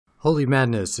Holy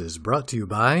Madness is brought to you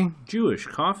by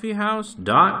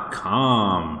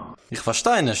JewishCoffeehouse.com. Ich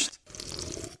verstehe nicht.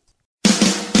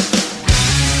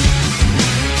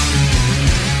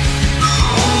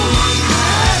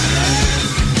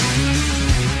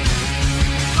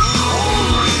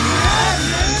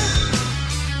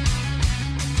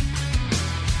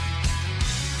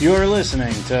 You're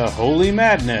listening to Holy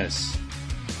Madness.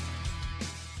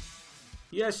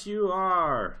 Yes, you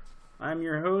are. I'm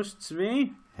your host,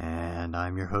 Zvi. And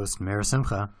I'm your host, Meir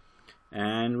Simcha.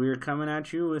 And we're coming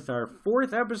at you with our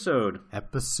 4th episode.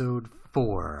 Episode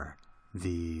 4,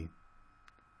 the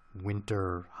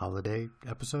winter holiday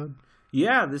episode?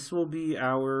 Yeah, this will be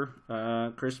our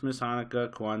Christmas,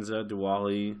 Hanukkah, Kwanzaa,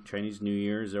 Diwali, Chinese New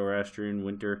Year, Zoroastrian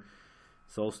winter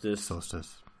solstice.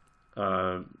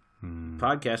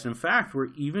 Podcast. In fact, we're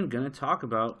even going to talk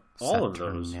about all of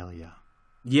those. Saturnalia.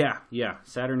 Yeah,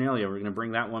 Saturnalia. We're going to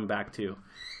bring that one back too.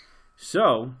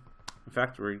 So, in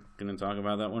fact, we're going to talk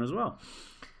about that one as well.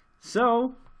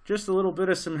 So, just a little bit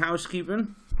of some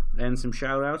housekeeping and some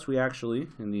shout-outs. We actually,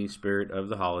 in the spirit of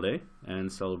the holiday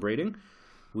and celebrating,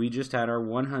 we just had our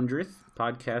 100th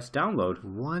podcast download.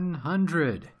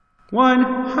 100!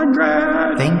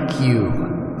 100! Thank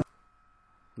you!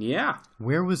 Yeah.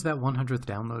 Where was that 100th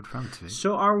download from, Zvi?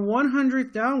 So our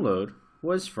 100th download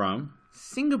was from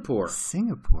Singapore.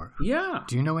 Singapore? Yeah.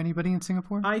 Do you know anybody in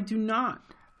Singapore? I do not.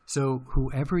 So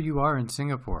whoever you are in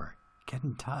Singapore, get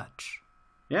in touch.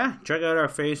 Yeah, check out our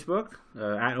Facebook,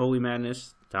 at Holy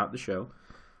Madness, top the show.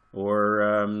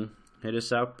 Or hit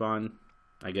us up on,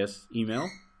 I guess, email,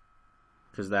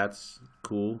 because that's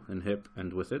cool and hip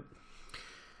and with it.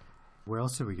 Where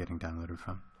else are we getting downloaded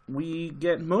from? We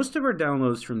get most of our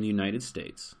downloads from the United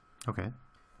States. Okay.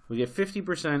 We get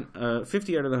 50%,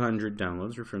 50 out of the 100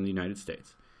 downloads are from the United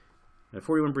States.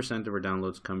 41% of our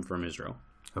downloads come from Israel.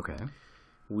 Okay.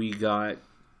 We got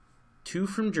 2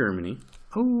 from Germany.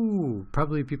 Oh,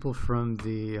 probably people from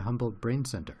the Humboldt Brain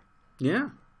Center. Yeah,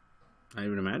 I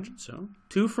would imagine so.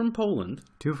 2 from Poland.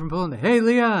 2 from Poland. Hey,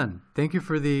 Leon! Thank you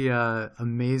for the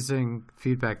amazing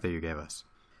feedback that you gave us.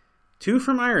 2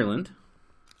 from Ireland.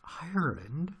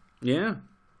 Ireland? Yeah.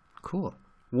 Cool.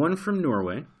 1 from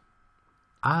Norway.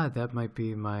 Ah, that might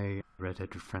be my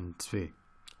redheaded friend Zvi.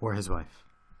 Or his wife,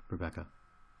 Rebecca.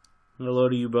 Hello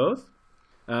to you both.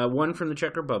 1 from the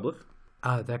Czech Republic.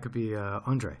 Ah, that could be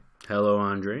Andre. Hello,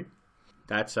 Andre.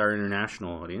 That's our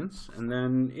international audience. And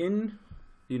then in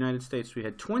the United States, we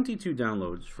had 22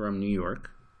 downloads from New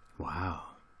York.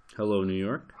 Wow. Hello, New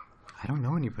York. I don't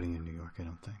know anybody in New York, I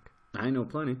don't think. I know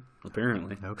plenty,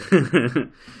 apparently. Okay.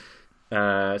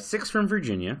 6 from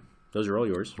Virginia. Those are all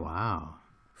yours. Wow.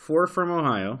 4 from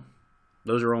Ohio.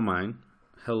 Those are all mine.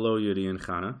 Hello, Yudi and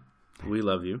Chana. We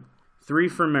love you. 3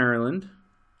 from Maryland.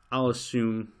 I'll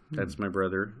assume that's my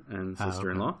brother and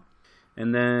sister-in-law. Okay.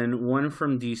 And then 1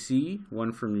 from D.C.,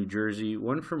 1 from New Jersey,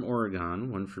 1 from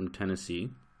Oregon, 1 from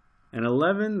Tennessee, and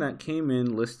 11 that came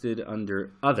in listed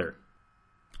under Other.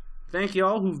 Thank you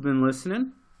all who've been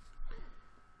listening.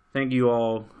 Thank you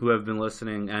all who have been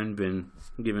listening and been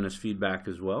giving us feedback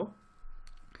as well.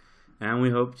 And we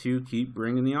hope to keep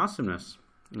bringing the awesomeness.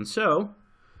 And so,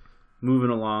 moving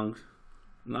along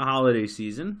the holiday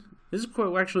season, this is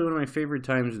actually one of my favorite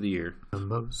times of the year. The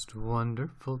most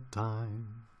wonderful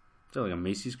time. Is that like a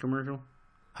Macy's commercial?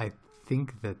 I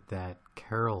think that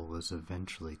carol was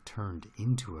eventually turned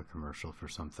into a commercial for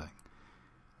something.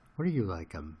 What are you,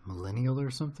 like a millennial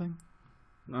or something?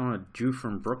 I'm a Jew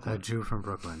from Brooklyn. A Jew from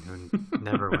Brooklyn who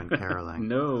never went caroling.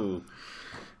 No,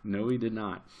 he did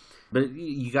not. But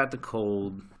you got the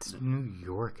cold. It's New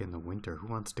York in the winter. Who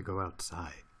wants to go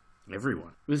outside?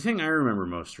 Everyone. The thing I remember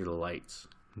most are the lights.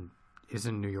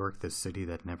 Isn't New York the city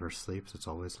that never sleeps? It's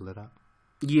always lit up.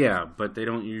 Yeah, but they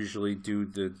don't usually do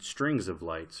the strings of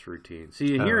lights routine.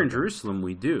 See, here in Jerusalem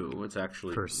we do. It's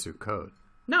actually for Sukkot.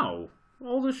 No,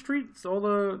 all the streets, all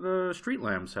the street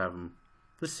lamps have them.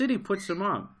 The city puts them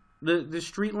up. The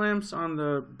street lamps on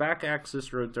the back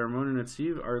axis road to Armon and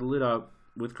Netziv are lit up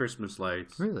with Christmas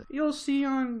lights. Really? You'll see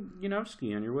on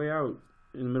Yanofsky on your way out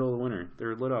in the middle of the winter.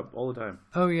 They're lit up all the time.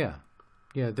 Oh, yeah.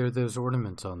 Yeah, there are those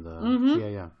ornaments on the... Mm-hmm.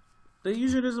 Yeah. They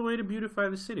use it as a way to beautify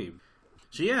the city.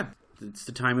 So yeah, it's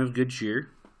the time of good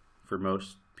cheer for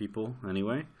most people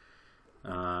anyway.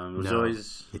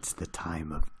 It's the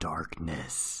time of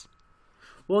darkness.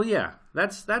 Well, yeah,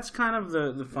 that's kind of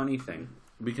the funny thing.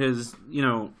 Because,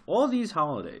 all these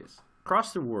holidays,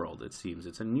 across the world, it seems,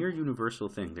 it's a near universal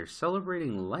thing. They're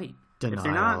celebrating light.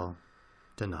 Denial.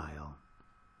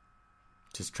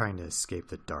 Just trying to escape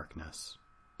the darkness.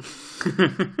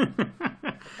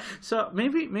 So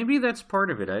maybe that's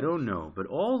part of it. I don't know. But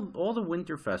all the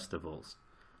winter festivals,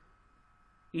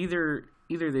 either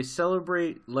they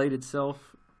celebrate light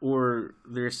itself or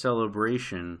their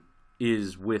celebration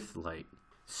is with light.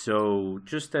 So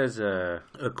just as a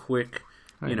quick,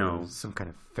 some kind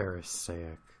of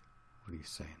Pharisaic. What are you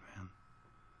saying, man?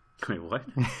 Wait, what?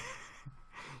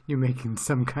 You making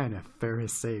some kind of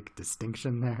Pharisaic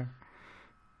distinction there?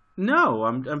 No,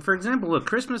 I'm for example, look,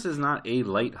 Christmas is not a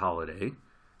light holiday,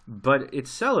 but it's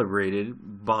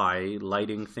celebrated by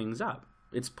lighting things up.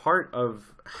 It's part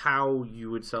of how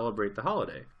you would celebrate the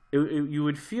holiday. You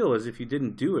would feel as if you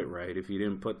didn't do it right if you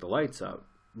didn't put the lights up.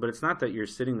 But it's not that you're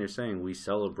sitting there saying we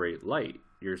celebrate light.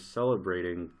 You're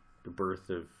celebrating the birth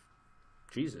of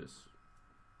Jesus.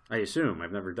 I assume.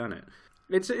 I've never done it.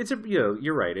 It's a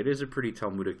you're right. It is a pretty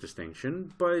Talmudic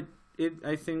distinction, but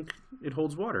I think it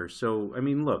holds water. So I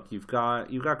mean, look, you've got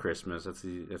Christmas. That's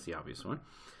the obvious one.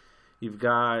 You've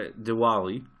got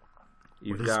Diwali.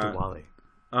 What is Diwali?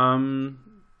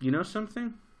 You know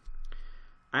something?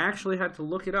 I actually had to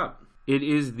look it up. It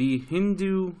is the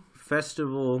Hindu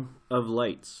festival of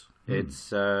lights. It's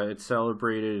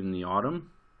celebrated in the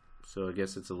autumn, so I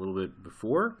guess it's a little bit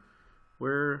before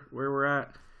where we're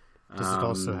at. Does it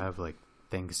also have like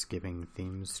Thanksgiving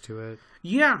themes to it?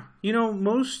 Yeah,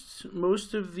 most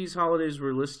of these holidays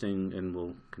we're listing and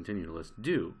will continue to list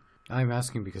do. I'm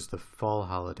asking because the fall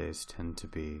holidays tend to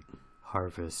be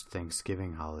harvest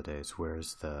Thanksgiving holidays,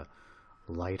 whereas the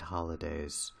light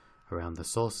holidays around the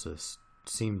solstice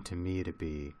seem to me to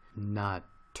be not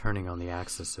turning on the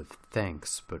axis of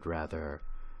thanks, but rather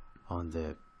on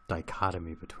the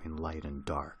dichotomy between light and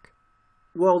dark.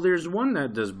 Well, there's one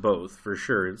that does both, for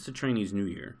sure. It's the Chinese New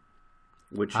Year,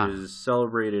 which is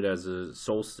celebrated as a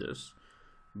solstice,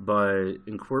 but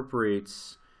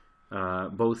incorporates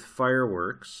both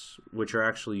fireworks, which are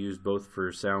actually used both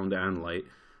for sound and light,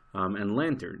 and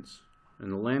lanterns.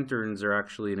 And the lanterns are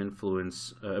actually an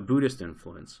influence, a Buddhist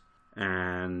influence.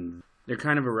 And they're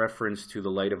kind of a reference to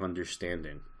the light of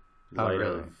understanding.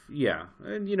 Really? Yeah.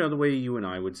 And, the way you and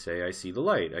I would say, I see the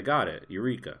light. I got it.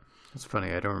 Eureka. It's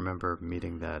funny. I don't remember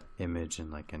meeting that image in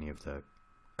like any of the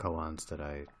koans that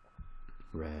I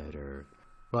read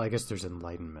well, I guess there's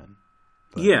enlightenment.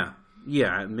 Yeah.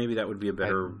 Maybe that would be a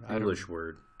better English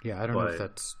word. Yeah, I don't know if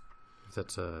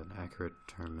that's an accurate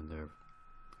term in their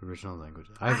original language.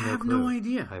 I have no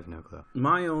idea. I have no clue.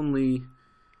 My only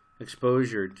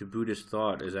exposure to Buddhist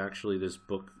thought is actually this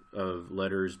book of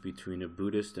letters between a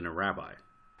Buddhist and a rabbi,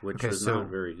 which was not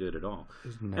very good at all.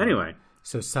 No. Anyway.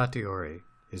 So Satori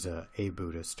is a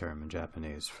Buddhist term in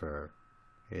Japanese for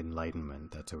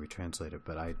enlightenment. That's how we translate it.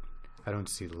 But I don't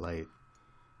see light.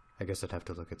 I guess I'd have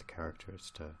to look at the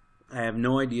characters to... I have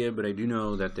no idea, but I do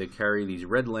know that they carry these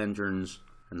red lanterns,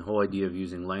 and the whole idea of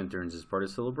using lanterns as part of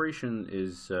celebration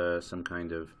is some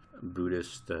kind of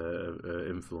Buddhist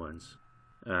influence.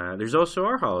 There's also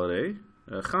our holiday,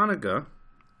 Hanukkah.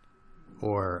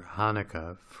 Or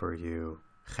Hanukkah for you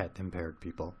Chet-impaired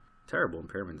people. Terrible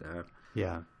impairment to have.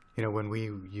 Yeah. When we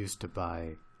used to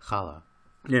buy challah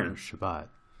for Shabbat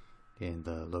in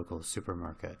the local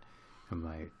supermarket, and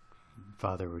my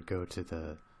father would go to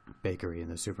the bakery in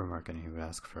the supermarket and he would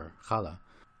ask for challah.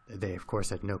 They, of course,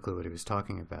 had no clue what he was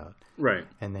talking about. Right.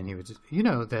 And then he would just,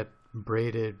 that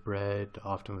braided bread,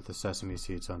 often with the sesame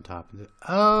seeds on top. And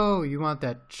oh, you want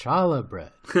that challah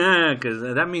bread. Because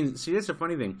that means, see, that's a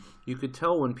funny thing. You could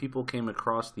tell when people came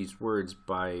across these words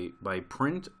by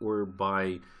print or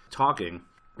by talking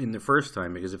in the first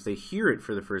time, because if they hear it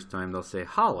for the first time, they'll say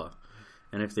challah.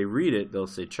 And if they read it, they'll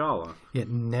say challah. Yet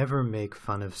never make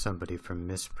fun of somebody for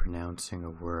mispronouncing a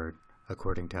word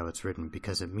according to how it's written,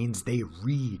 because it means they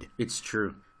read. It's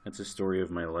true. That's a story of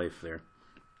my life there.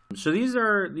 So these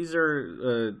are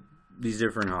these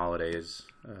different holidays,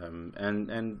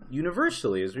 and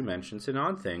universally, as we mentioned, it's an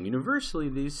odd thing. Universally,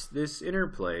 this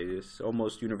interplay, this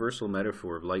almost universal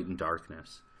metaphor of light and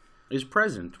darkness, is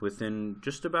present within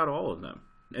just about all of them.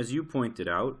 As you pointed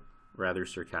out, rather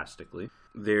sarcastically,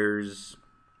 there's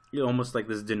almost like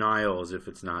this denial as if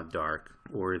it's not dark,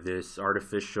 or this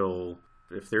artificial,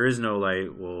 if there is no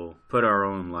light, we'll put our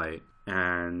own light.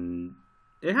 And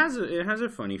it has a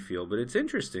funny feel, but it's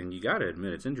interesting. You got to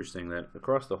admit, it's interesting that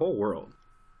across the whole world,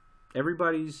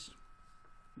 everybody's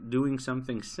doing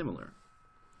something similar.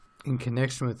 In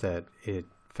connection with that, it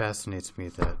fascinates me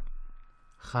that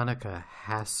Hanukkah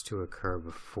has to occur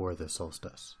before the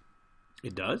solstice.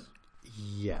 It does?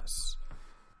 Yes.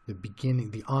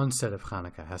 The onset of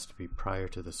Hanukkah has to be prior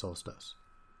to the solstice.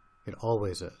 It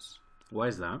always is. Why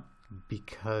is that?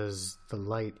 Because the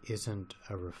light isn't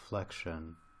a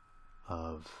reflection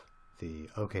of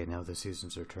now the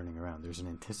seasons are turning around. There's an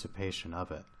anticipation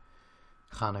of it.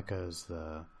 Hanukkah is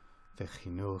the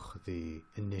chinuch, the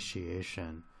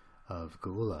initiation of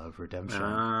Geula, of redemption.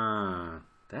 Ah,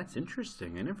 that's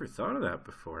interesting. I never thought of that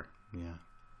before. Yeah.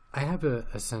 I have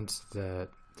a sense that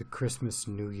the Christmas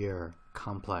New Year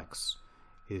complex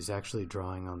is actually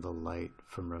drawing on the light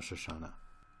from Rosh Hashanah.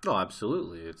 Oh,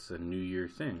 absolutely. It's a New Year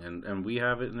thing. And we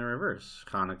have it in the reverse.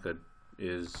 Hanukkah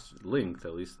is linked,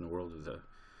 at least in the world of the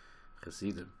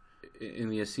Hasidim. In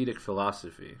the Hasidic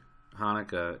philosophy,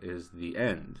 Hanukkah is the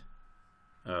end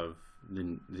of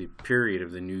the period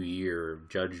of the new year, of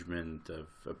judgment, of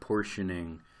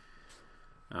apportioning.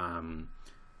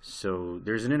 So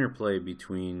there's an interplay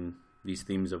between these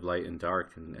themes of light and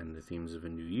dark and the themes of a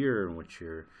new year, in which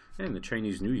and the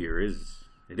Chinese New Year is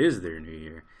their new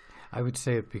year. I would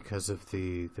say it because of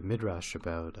the Midrash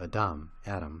about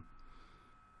Adam.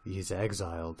 He's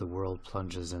exiled, the world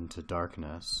plunges into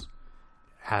darkness.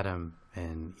 Adam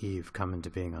and Eve come into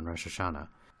being on Rosh Hashanah.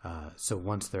 So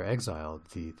once they're exiled,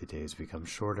 the days become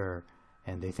shorter,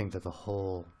 and they think that the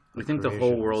whole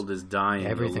world is dying.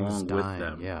 Everything's along dying, with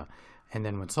them. yeah. And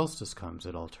then when solstice comes,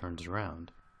 it all turns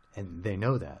around, and they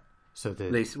know that. So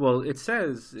it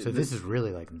says. So this is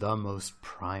really like the most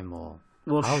primal.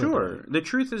 Well, holiday. Sure. The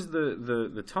truth is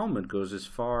the Talmud goes as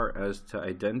far as to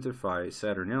identify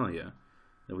Saturnalia,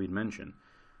 that we'd mentioned,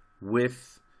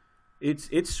 with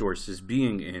its sources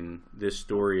being in this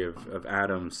story of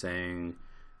Adam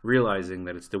realizing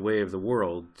that it's the way of the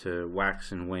world to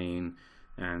wax and wane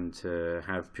and to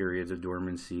have periods of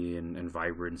dormancy and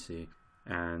vibrancy,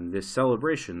 and this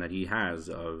celebration that he has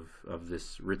of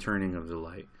this returning of the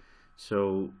light.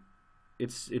 So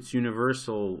it's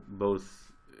universal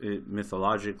both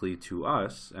mythologically to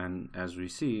us, and as we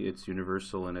see, it's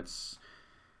universal in its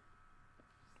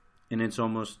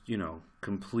almost,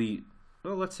 complete,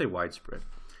 well, let's say widespread.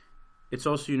 It's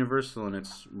also universal in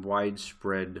its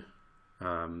widespread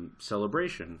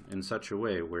celebration in such a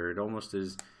way where it almost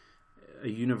is a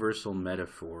universal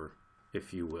metaphor,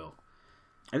 if you will.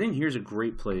 I think here's a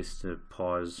great place to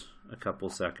pause a couple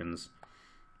seconds,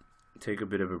 take a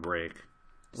bit of a break,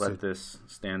 let this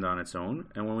stand on its own,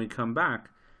 and when we come back,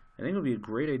 I think it'll be a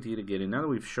great idea to get in. Now that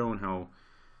we've shown how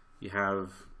you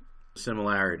have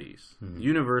similarities,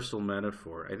 universal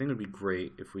metaphor, I think it would be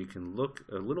great if we can look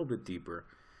a little bit deeper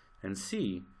and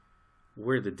see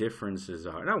where the differences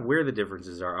are. Not where the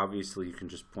differences are. Obviously, you can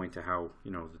just point to how,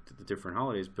 the different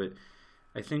holidays, but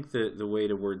I think the way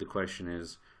to word the question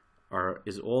is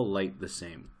all light the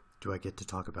same? Do I get to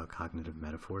talk about cognitive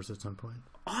metaphors at some point?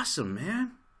 Awesome,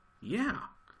 man. Yeah.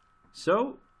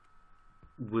 So,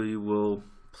 we will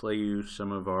play you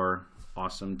some of our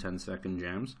awesome 10-second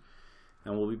jams,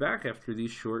 and we'll be back after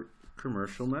these short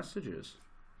commercial messages.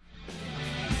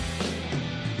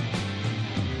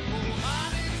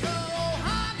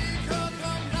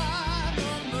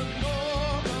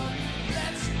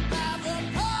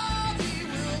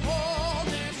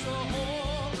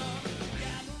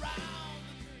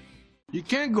 You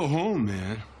can't go home,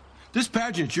 man. This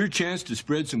pageant's your chance to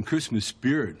spread some Christmas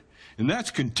spirit, and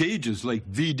that's contagious like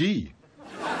VD.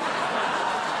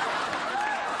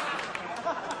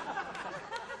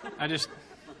 I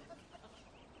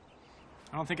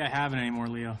don't think I have it anymore,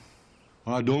 Leo.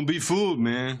 Oh, don't be fooled,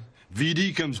 man.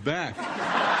 VD comes back.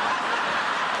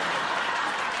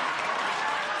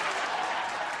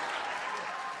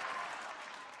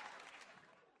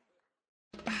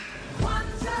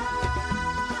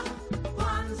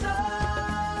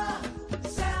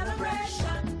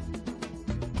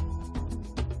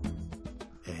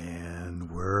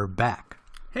 And we're back.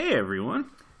 Hey,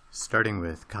 everyone. Starting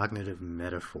with cognitive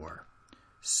metaphor.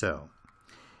 So,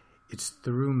 it's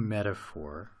through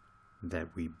metaphor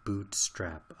that we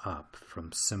bootstrap up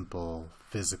from simple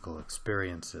physical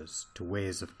experiences to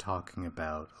ways of talking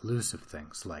about elusive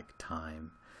things like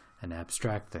time and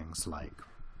abstract things like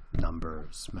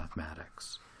numbers,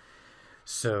 mathematics.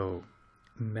 So,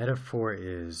 metaphor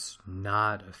is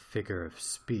not a figure of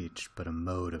speech, but a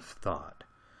mode of thought.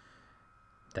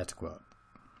 That's a quote.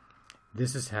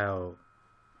 This is how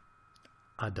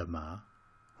Adama,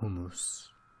 humus,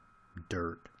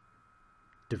 dirt,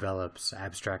 develops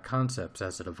abstract concepts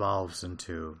as it evolves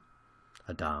into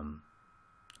Adam,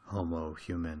 homo,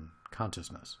 human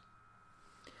consciousness.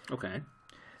 Okay.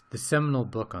 The seminal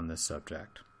book on this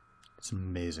subject, it's an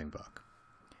amazing book,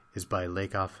 is by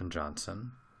Lakoff and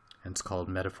Johnson, and it's called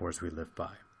Metaphors We Live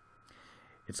By.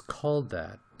 It's called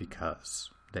that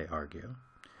because, they argue,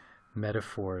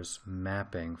 metaphors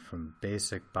mapping from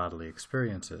basic bodily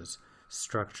experiences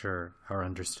structure our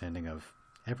understanding of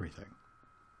everything.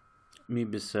 Mi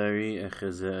bisari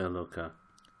echeze eloka.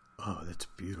 Oh, that's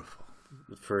beautiful.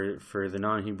 For the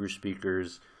non-Hebrew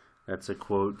speakers, that's a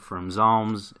quote from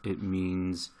Psalms. It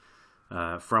means,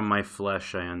 from my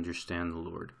flesh I understand the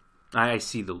Lord. I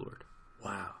see the Lord.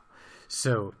 Wow.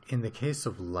 So, in the case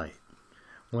of light,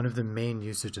 one of the main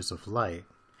usages of light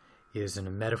is in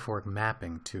a metaphoric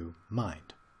mapping to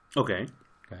mind. Okay.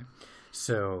 Okay.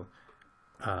 So,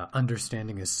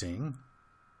 understanding is seeing.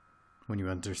 When you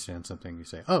understand something, you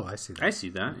say, "Oh, I see that." I see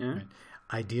that, yeah. Right.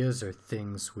 Ideas are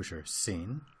things which are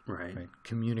seen. Right. Right.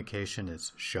 Communication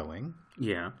is showing.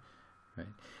 Yeah. Right.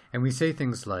 And we say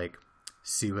things like,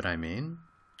 "See what I mean?"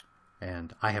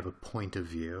 and "I have a point of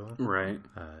view." Right.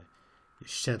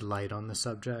 Shed light on the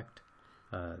subject.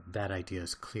 That idea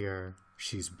is clear.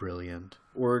 She's brilliant.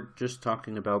 Or just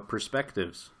talking about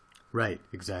perspectives. Right,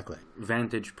 exactly.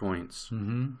 Vantage points.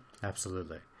 Mm-hmm.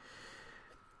 Absolutely.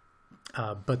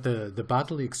 But the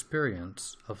bodily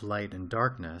experience of light and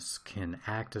darkness can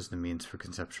act as the means for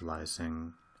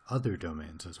conceptualizing other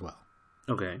domains as well.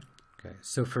 Okay. Okay.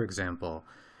 So, for example,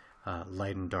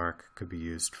 light and dark could be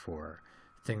used for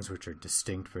things which are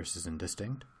distinct versus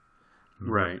indistinct.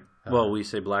 Right. Well, we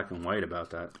say black and white about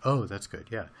that. Oh, that's good.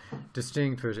 Yeah.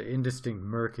 Distinct versus indistinct,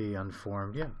 murky,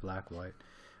 unformed. Yeah, black, white.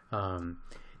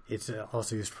 It's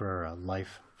also used for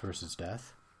life versus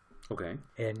death. Okay.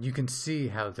 And you can see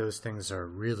how those things are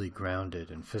really grounded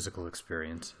in physical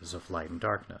experiences of light and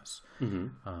darkness. Mm-hmm.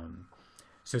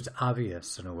 So it's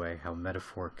obvious, in a way, how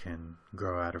metaphor can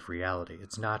grow out of reality.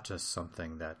 It's not just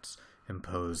something that's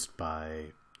imposed by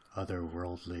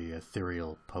otherworldly,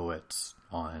 ethereal poets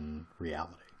on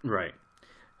reality. Right.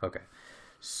 Okay.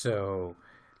 So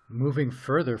moving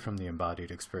further from the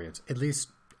embodied experience, at least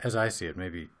as I see it,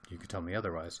 maybe you could tell me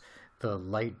otherwise, the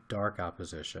light-dark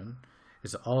opposition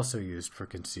is also used for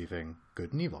conceiving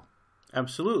good and evil.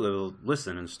 Absolutely. Well,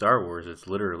 listen, in Star Wars, it's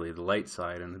literally the light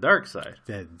side and the dark side.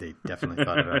 They definitely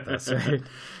thought about this, right?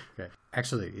 Okay.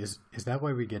 Actually, is that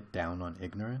why we get down on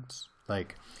ignorance?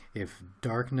 Like, if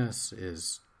darkness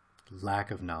is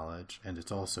lack of knowledge and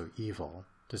it's also evil,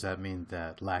 does that mean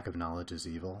that lack of knowledge is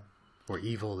evil? Or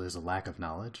evil is a lack of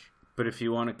knowledge? But if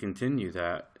you want to continue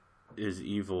that, is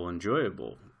evil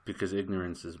enjoyable? Because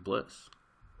ignorance is bliss.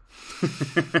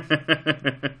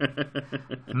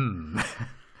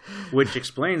 Which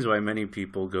explains why many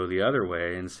people go the other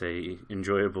way and say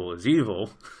enjoyable is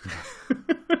evil.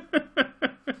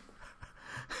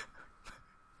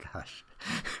 Gosh.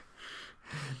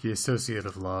 The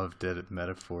associative law of dead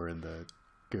metaphor and the,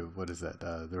 what is that?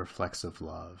 The reflexive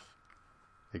law of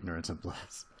ignorance and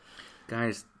bliss.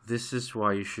 Guys, this is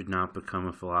why you should not become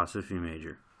a philosophy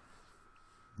major.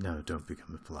 No, don't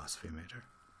become a philosophy major.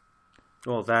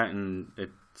 Well, that and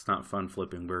it's not fun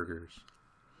flipping burgers.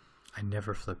 I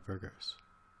never flip burgers.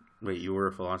 Wait, you were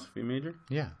a philosophy major?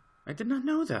 Yeah. I did not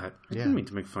know that. I didn't mean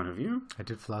to make fun of you. I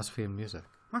did philosophy and music.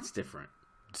 That's different.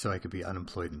 So I could be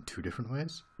unemployed in two different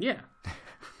ways? Yeah.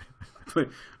 but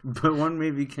one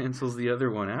maybe cancels the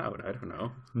other one out. I don't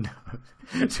know.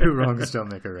 No. Two wrongs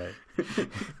don't make a right.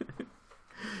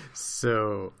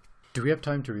 So, do we have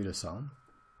time to read a psalm?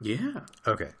 Yeah.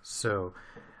 Okay, so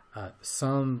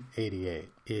Psalm 88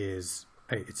 is,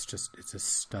 it's a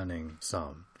stunning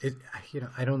psalm.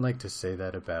 I don't like to say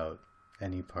that about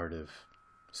any part of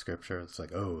Scripture. It's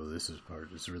like, oh, this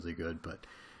part is really good, but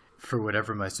for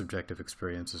whatever my subjective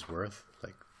experience is worth,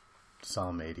 like,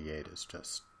 Psalm 88 is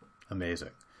just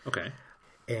amazing. Okay.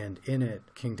 And in it,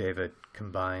 King David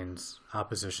combines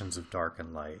oppositions of dark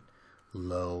and light,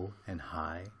 low and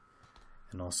high,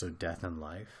 and also death and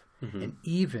life, and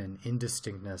even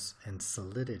indistinctness and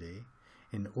solidity,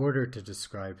 in order to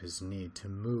describe his need to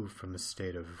move from a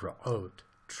state of ra'ot,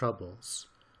 troubles,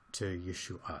 to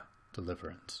Yeshua,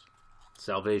 deliverance.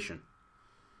 Salvation.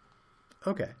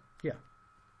 Okay, yeah.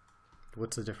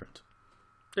 What's the difference?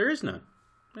 There is none.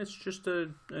 It's just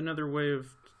another way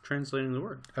of translating the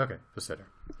word. Okay, Beseder.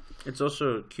 It's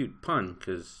also a cute pun,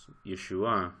 because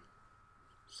Yeshua,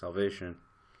 salvation.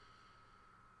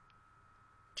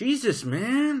 Jesus,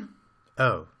 man!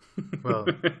 Oh, well,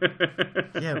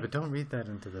 yeah, but don't read that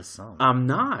into this psalm. I'm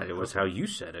not. It was how you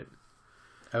said it.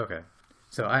 Okay.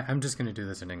 So I'm just going to do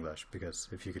this in English, because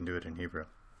if you can do it in Hebrew,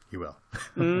 you will.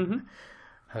 Mm-hmm.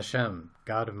 Hashem,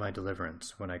 God of my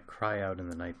deliverance, when I cry out in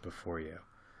the night before you.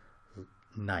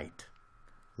 Night.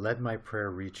 Let my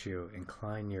prayer reach you.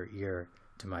 Incline your ear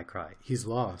to my cry. He's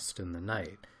lost in the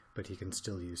night, but he can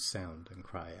still use sound and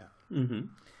cry out. Mm-hmm.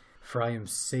 For I am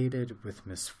sated with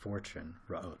misfortune,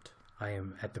 Ra'ot. I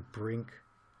am at the brink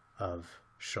of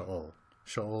Sheol.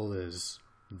 Sheol is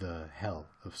the hell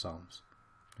of Psalms.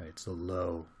 Right? It's the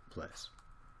low place.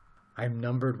 I am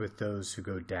numbered with those who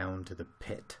go down to the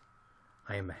pit.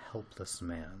 I am a helpless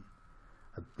man,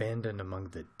 abandoned among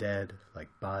the dead, like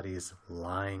bodies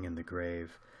lying in the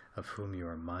grave, of whom you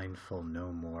are mindful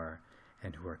no more,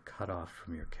 and who are cut off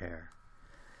from your care.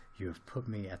 You have put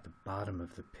me at the bottom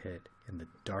of the pit, in the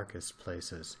darkest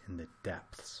places, in the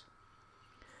depths.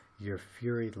 Your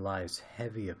fury lies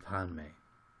heavy upon me.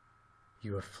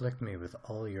 You afflict me with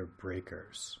all your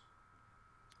breakers.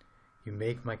 You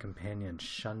make my companions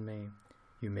shun me.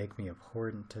 You make me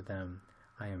abhorrent to them.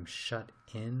 I am shut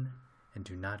in and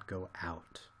do not go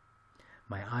out.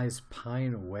 My eyes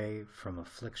pine away from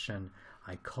affliction.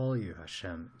 I call you,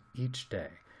 Hashem, each day.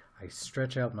 I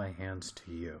stretch out my hands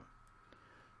to you.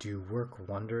 Do you work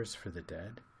wonders for the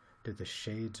dead? Do the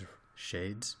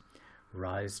shades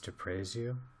rise to praise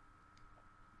you?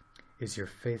 Is your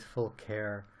faithful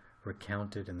care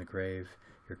recounted in the grave,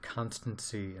 your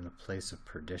constancy in a place of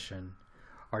perdition?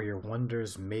 Are your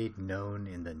wonders made known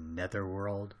in the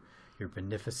netherworld, your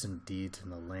beneficent deeds in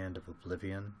the land of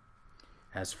oblivion?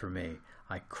 As for me,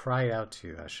 I cry out to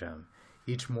you, Hashem.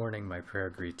 Each morning my prayer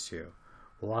greets you.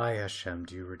 Why, Hashem,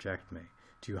 do you reject me?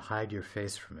 Do you hide your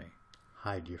face from me?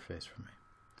 Hide your face from me.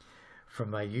 From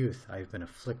my youth I have been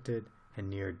afflicted and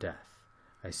near death.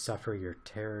 I suffer your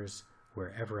terrors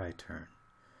wherever I turn.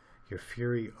 Your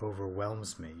fury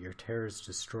overwhelms me. Your terrors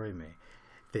destroy me.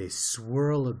 They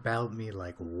swirl about me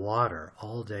like water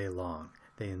all day long.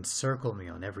 They encircle me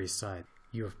on every side.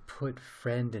 You have put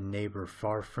friend and neighbor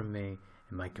far from me,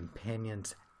 and my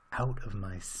companions out of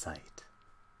my sight.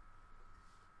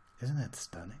 Isn't that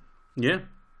stunning? Yeah.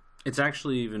 It's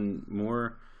actually even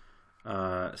more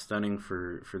stunning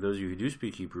for those of you who do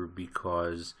speak Hebrew,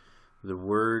 because the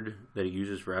word that it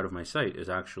uses for out of my sight is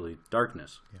actually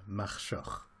darkness. Yeah,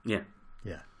 machshoch. Yeah.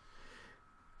 Yeah.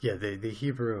 Yeah, the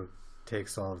Hebrew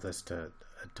takes all of this to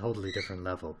a totally different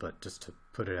level, but just to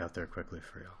put it out there quickly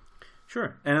for you.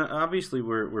 Sure. And obviously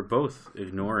we're both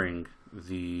ignoring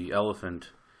the elephant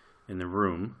in the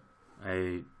room.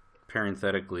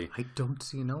 Parenthetically, I don't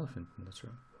see an elephant in this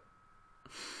room.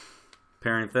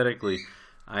 Parenthetically,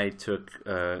 I took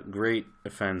great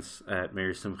offense at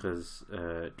Meir Simcha's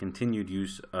continued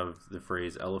use of the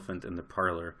phrase elephant in the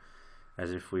parlor,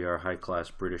 as if we are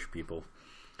high-class British people.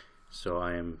 So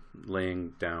I am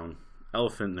laying down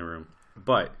elephant in the room.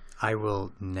 But I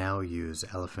will now use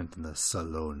elephant in the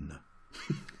salon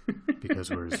because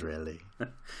we're Israeli.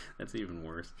 That's even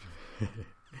worse.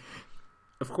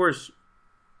 Of course,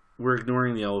 we're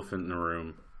ignoring the elephant in the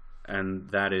room, and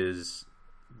that is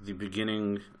the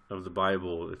beginning of the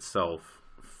Bible itself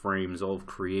frames all of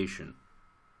creation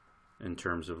in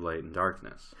terms of light and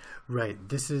darkness. Right.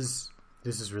 This is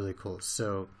really cool.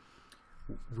 So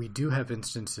we do have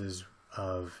instances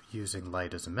of using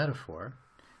light as a metaphor,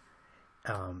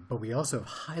 but we also have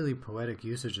highly poetic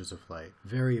usages of light,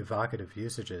 very evocative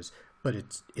usages, but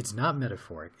it's not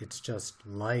metaphoric. It's just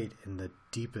light in the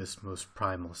deepest, most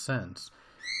primal sense.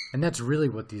 And that's really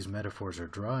what these metaphors are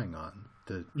drawing on,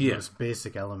 the most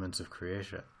basic elements of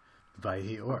creation.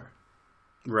 Vayhi or.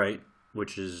 Right,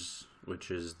 which is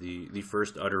the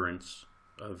first utterance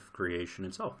of creation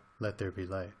itself. Let there be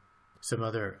light. Some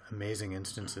other amazing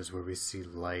instances where we see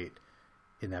light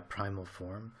in that primal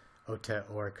form. Ote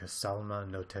or kasalma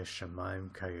note shamaim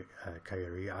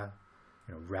kayaria.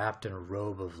 Wrapped in a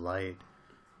robe of light,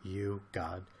 you,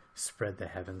 God, spread the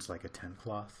heavens like a tent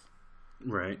cloth.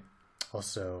 Right.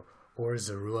 Also, or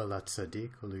zerua lat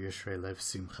tzadik ulu yishrei lev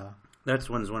simcha. That's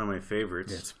one of my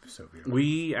favorites. Yeah, it's so beautiful.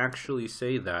 We actually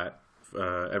say that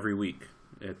every week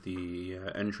at the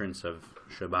entrance of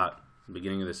Shabbat,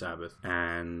 beginning of the Sabbath,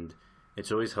 and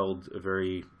it's always held a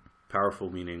very powerful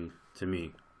meaning to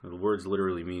me. The words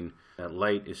literally mean that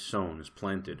light is sown, is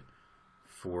planted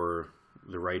for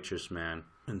the righteous man,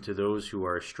 and to those who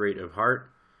are straight of heart,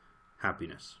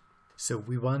 happiness. So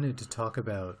we wanted to talk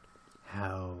about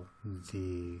how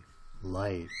the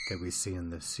light that we see in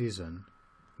this season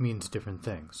means different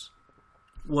things.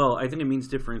 Well, I think it means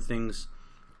different things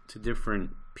to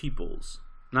different peoples,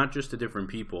 not just to different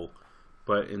people,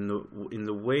 but in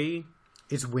the way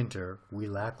it's winter, we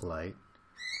lack light,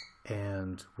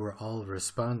 and we're all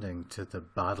responding to the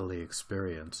bodily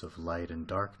experience of light and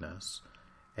darkness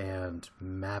and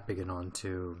mapping it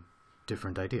onto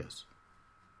different ideas.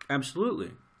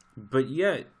 Absolutely. But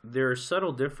yet, there are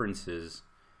subtle differences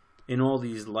in all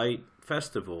these light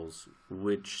festivals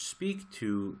which speak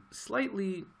to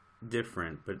slightly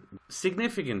different but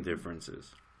significant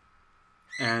differences.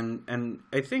 And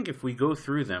I think if we go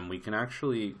through them, we can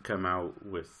actually come out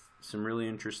with some really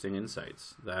interesting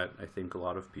insights that I think a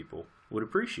lot of people would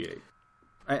appreciate.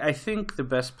 I think the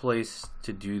best place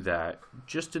to do that,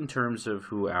 just in terms of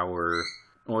who our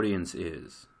audience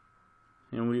is,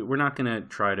 and we're not going to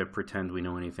try to pretend we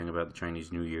know anything about the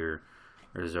Chinese New Year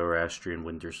or Zoroastrian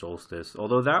winter solstice,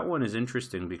 although that one is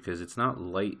interesting because it's not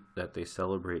light that they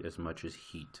celebrate as much as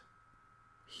heat.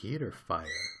 Heat or fire?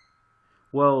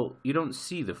 Well, you don't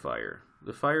see the fire.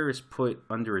 The fire is put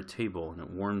under a table and it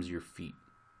warms your feet.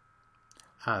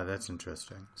 Ah, that's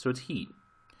interesting. So it's heat.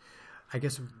 I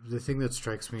guess the thing that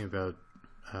strikes me about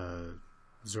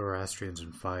Zoroastrians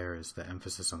and fire is the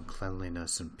emphasis on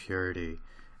cleanliness and purity,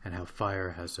 and how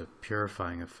fire has a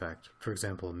purifying effect. For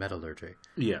example, metallurgy.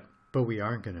 Yeah. But we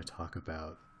aren't going to talk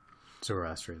about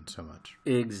Zoroastrian so much.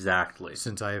 Exactly.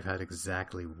 Since I have had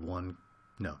exactly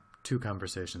two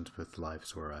conversations with live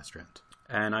Zoroastrians.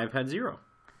 And I've had 0.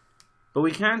 But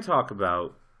we can talk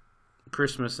about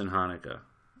Christmas and Hanukkah.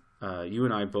 You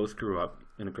and I both grew up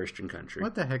in a Christian country.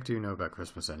 What the heck do you know about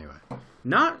Christmas anyway?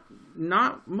 Not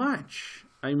much.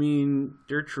 I mean,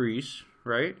 there are trees,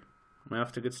 right? Am I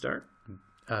off to a good start?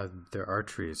 There are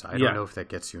trees. I Yeah. don't know if that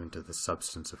gets you into the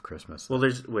substance of Christmas. Well,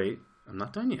 wait, I'm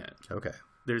not done yet. Okay.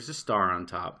 There's a star on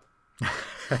top.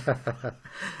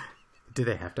 Do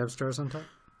they have to have stars on top?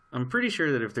 I'm pretty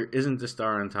sure that if there isn't a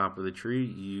star on top of the tree,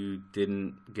 you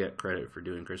didn't get credit for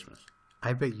doing Christmas.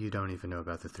 I bet you don't even know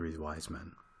about the 3 wise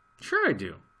men. Sure I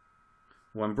do.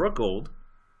 One brought gold,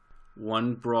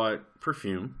 one brought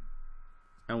perfume,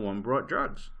 and one brought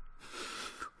drugs.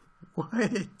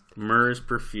 What? Myrrh,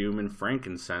 perfume, and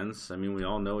frankincense. I mean, we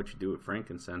all know what you do with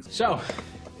frankincense. So,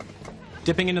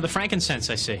 dipping into the frankincense,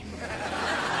 I see.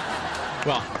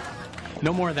 Well,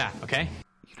 no more of that, okay?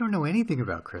 You don't know anything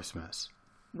about Christmas.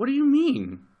 What do you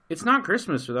mean? It's not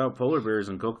Christmas without polar bears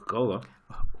and Coca-Cola.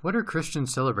 What are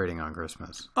Christians celebrating on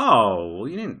Christmas? Oh, well,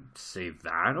 you didn't say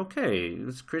that. Okay,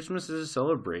 Christmas is a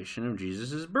celebration of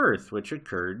Jesus' birth, which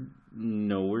occurred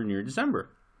nowhere near December.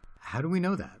 How do we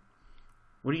know that?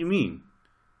 What do you mean?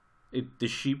 The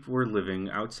sheep were living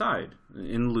outside.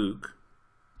 In Luke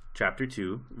chapter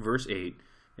 2, verse 8,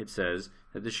 it says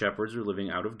that the shepherds were living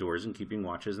out of doors and keeping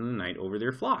watches in the night over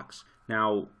their flocks.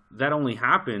 Now, that only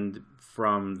happened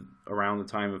from around the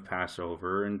time of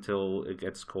Passover until it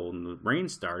gets cold and the rain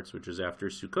starts, which is after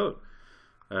Sukkot,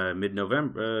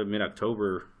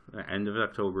 mid-October, end of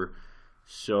October.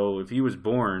 So if he was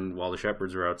born while the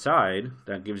shepherds were outside,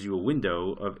 that gives you a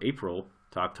window of April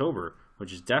to October,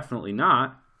 which is definitely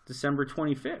not December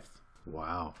 25th.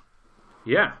 Wow.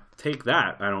 Yeah, take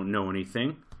that. I don't know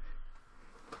anything.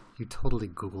 You totally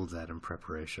Googled that in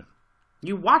preparation.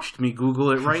 You watched me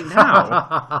Google it right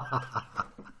now.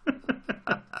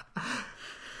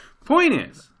 Point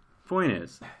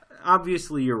is,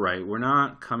 obviously you're right. We're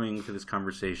not coming to this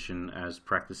conversation as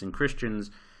practicing Christians,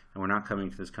 and we're not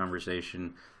coming to this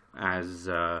conversation as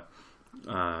from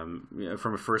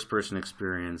a first-person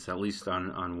experience, at least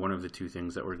on one of the two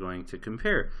things that we're going to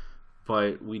compare.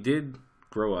 But we did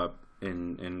grow up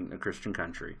in a Christian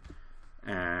country,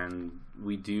 and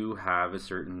we do have a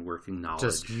certain working knowledge.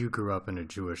 Just you grew up in a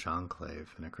Jewish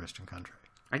enclave in a Christian country.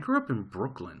 I grew up in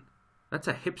Brooklyn. That's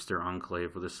a hipster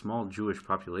enclave with a small Jewish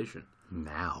population.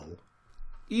 Now.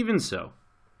 Even so,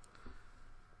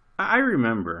 I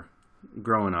remember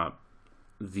growing up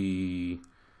the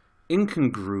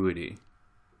incongruity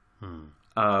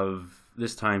of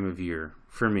this time of year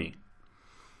for me,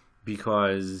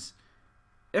 because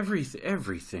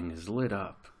everything is lit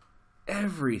up.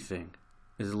 Everything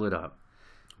is lit up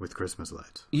With Christmas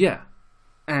lights. Yeah,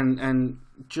 and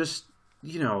just,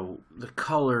 you know, the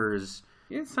colors.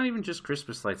 It's not even just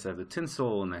Christmas lights. They have the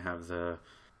tinsel, and they have the,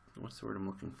 what's the word I'm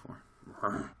looking for?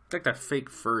 It's like that fake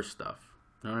fur stuff.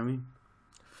 You know what I mean?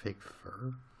 Fake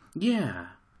fur? Yeah.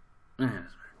 I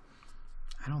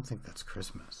don't think that's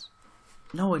Christmas.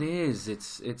 No, it is.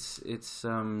 It's What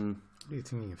are you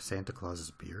thinking of, Santa Claus's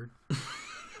beard?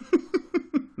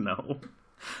 No.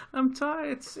 I'm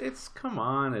tired. It's come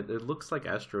on. It looks like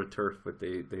AstroTurf, but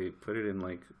they put it in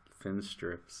like thin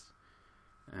strips,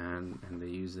 and they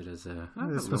use it as a.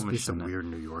 This must be some weird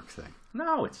New York thing.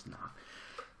 No, it's not.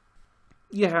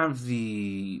 You have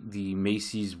the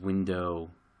Macy's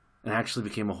window. It actually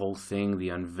became a whole thing. The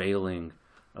unveiling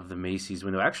of the Macy's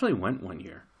window. I actually went one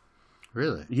year.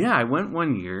 Really? Yeah, I went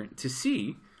one year to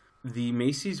see the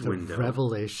Macy's window. The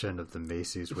revelation of the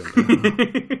Macy's window.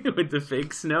 With the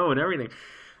fake snow and everything.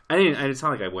 It's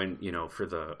not like I went, you know, for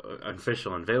the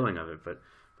official unveiling of it, but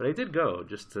I did go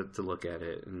just to look at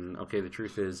it. And okay, the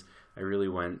truth is, I really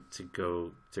went to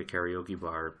go to karaoke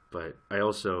bar, but I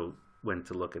also went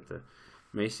to look at the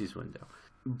Macy's window.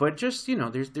 But just, you know,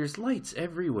 there's lights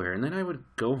everywhere. And then I would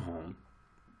go home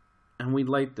and we'd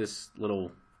light this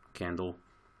little candle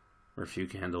or a few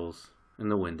candles in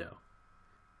the window.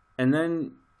 And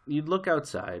then you'd look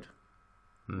outside,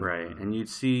 right, and you'd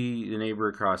see the neighbor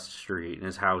across the street, and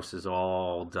his house is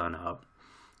all done up.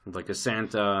 Like a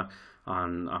Santa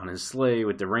on his sleigh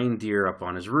with the reindeer up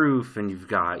on his roof, and you've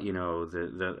got, you know,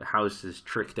 the house is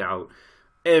tricked out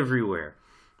everywhere.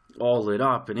 all lit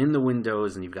up and in the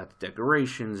windows, and you've got the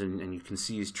decorations, and you can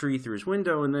see his tree through his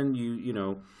window, and then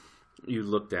you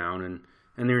look down,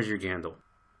 and there's your Gandul.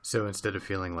 So instead of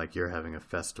feeling like you're having a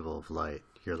festival of light,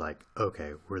 you're like,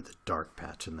 okay, we're the dark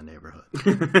patch in the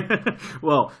neighborhood.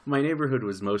 Well, my neighborhood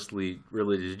was mostly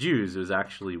related to Jews. It was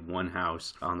actually one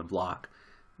house on the block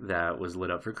that was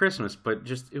lit up for Christmas, but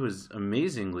it was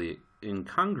amazingly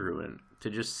incongruent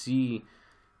to just see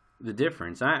the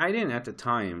difference. I didn't at the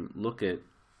time look at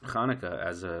Hanukkah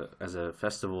as a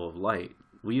festival of light.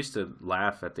 We used to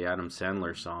laugh at the Adam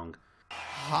Sandler song.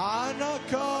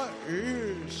 Hanukkah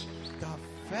is the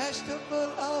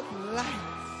festival of lights.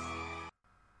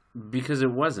 Because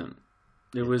it wasn't.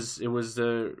 It was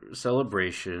the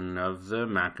celebration of the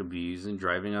Maccabees and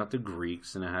driving out the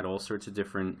Greeks, and it had all sorts of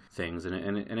different things, and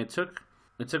it took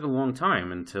a long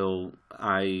time until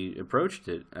I approached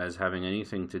it as having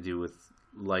anything to do with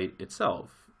light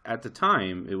itself. At the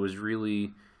time, it was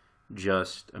really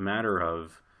just a matter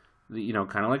of,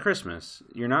 kind of like Christmas.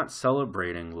 You're not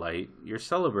celebrating light, you're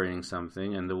celebrating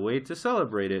something, and the way to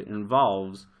celebrate it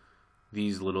involves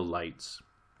these little lights.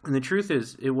 And the truth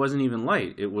is, it wasn't even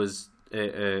light. It was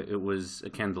a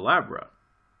candelabra,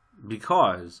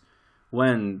 because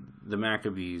when the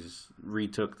Maccabees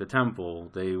retook the temple,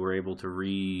 they were able to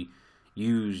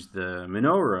reuse the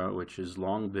menorah, which has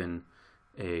long been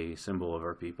a symbol of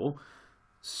our people.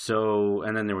 So,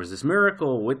 and then there was this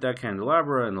miracle with that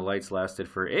candelabra, and the lights lasted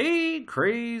for 8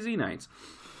 crazy nights.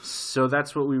 So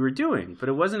that's what we were doing. But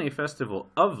it wasn't a festival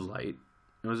of light.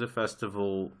 It was a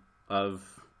festival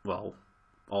of, well,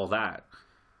 all that.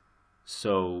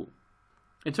 So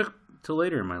it took till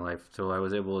later in my life till I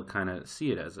was able to kind of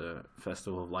see it as a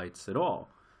festival of lights at all.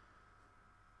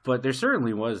 But there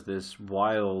certainly was this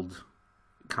wild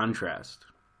contrast.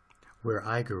 Where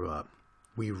I grew up,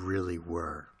 we really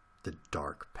were the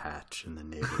dark patch in the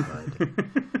neighborhood.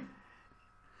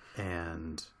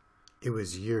 And it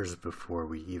was years before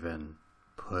we even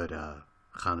put a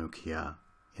Chanukiah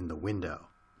in the window,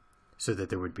 so that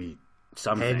there would be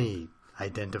any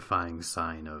identifying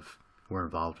sign of we're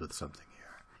involved with something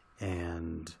here.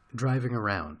 And driving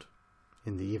around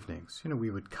in the evenings, we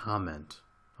would comment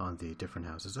on the different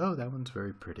houses. Oh, that one's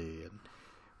very pretty. And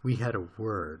we had a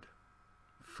word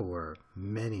for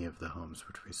many of the homes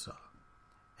which we saw.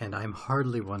 And I'm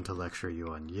hardly one to lecture you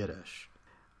on Yiddish,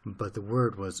 but the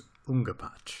word was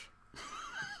ungepatch.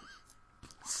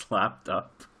 Slapped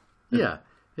up. Yeah,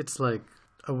 it's like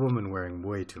a woman wearing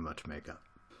way too much makeup.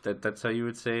 That's how you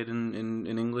would say it in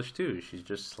English too. She's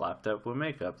just slapped up with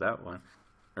makeup, that one.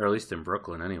 Or at least in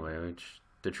Brooklyn anyway, which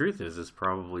the truth is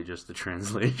probably just the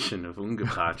translation of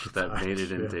ungepatch that made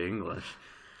it into English.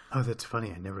 Oh, that's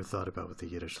funny. I never thought about what the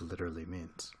Yiddish literally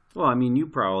means. Well, I mean, you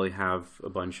probably have a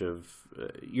bunch of...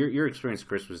 your experience of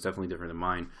Christmas is definitely different than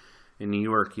mine. In New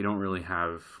York, you don't really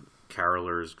have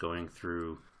carolers going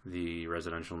through the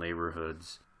residential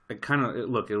neighborhoods.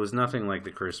 It was nothing like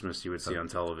the Christmas you would see on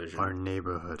television. Our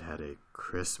neighborhood had a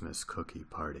Christmas cookie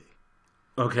party.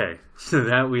 Okay, so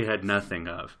that we had nothing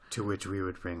of. To which we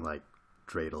would bring,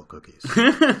 dreidel cookies.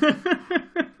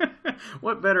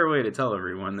 What better way to tell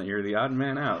everyone that you're the odd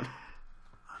man out?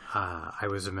 I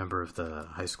was a member of the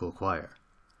high school choir.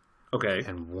 Okay.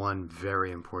 And one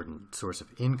very important source of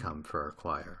income for our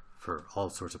choir, for all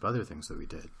sorts of other things that we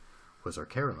did, was our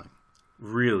caroling.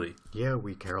 Really? Yeah,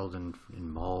 we caroled in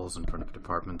malls, in front of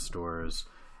department stores,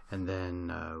 and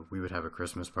then we would have a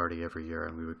Christmas party every year,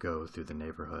 and we would go through the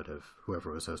neighborhood of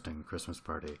whoever was hosting the Christmas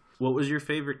party. What was your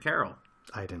favorite carol?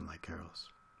 I didn't like carols.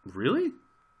 Really?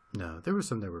 No, there were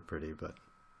some that were pretty, but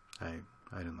I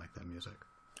didn't like that music.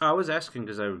 I was asking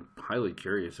because I'm highly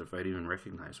curious if I'd even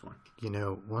recognize one.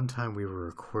 One time we were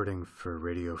recording for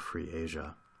Radio Free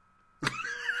Asia.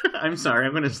 I'm sorry,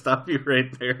 I'm going to stop you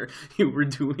right there. You were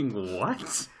doing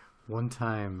what? One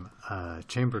time,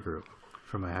 chamber group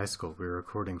from my high school, we were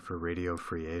recording for Radio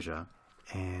Free Asia,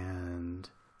 and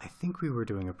I think we were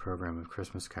doing a program of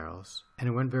Christmas carols, and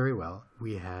it went very well.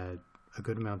 We had a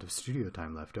good amount of studio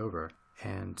time left over,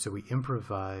 and so we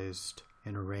improvised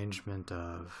an arrangement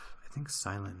of, I think,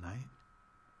 Silent Night.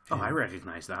 I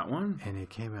recognize that one. And it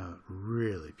came out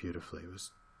really beautifully.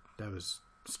 That was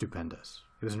stupendous.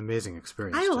 It was an amazing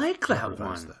experience. I like that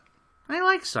one. I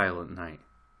like Silent Night.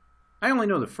 I only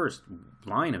know the first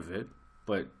line of it,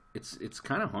 but it's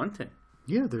kind of haunting.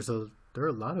 Yeah, there are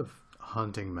a lot of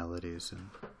haunting melodies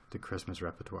in the Christmas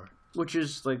repertoire. Which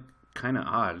is kind of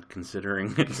odd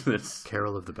considering it's this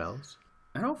Carol of the Bells.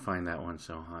 I don't find that one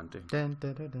so haunting. Dun,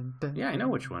 dun, dun, dun, dun. Yeah, I know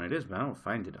which one it is, but I don't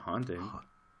find it haunting.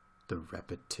 The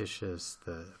repetitious,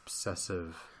 the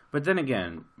obsessive. But then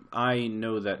again, I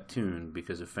know that tune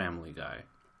because of Family Guy.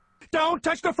 Don't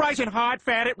touch the fries and hot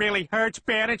fat, it really hurts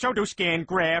bad, and so do skin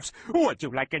grafts. Would you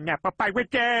like an apple pie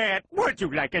with that? Would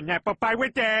you like an apple pie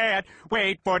with that?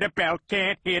 Wait for the bell,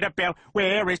 can't hear the bell.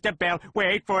 Where is the bell?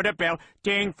 Wait for the bell.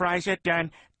 Ding, fries are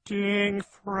done. Ding,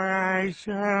 fries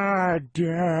are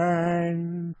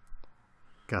done.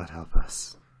 God help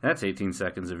us. That's 18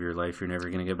 seconds of your life you're never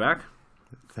going to get back.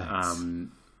 Thanks.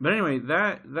 But anyway,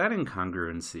 that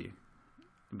incongruency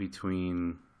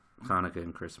between Hanukkah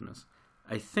and Christmas,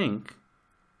 I think,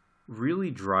 really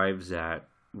drives at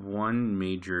one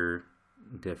major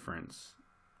difference,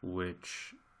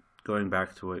 which, going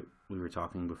back to what we were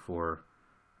talking before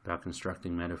about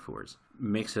constructing metaphors,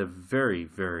 makes a very,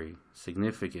 very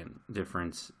significant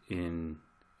difference in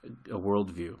a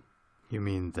worldview. You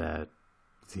mean that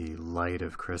the light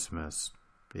of Christmas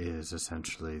is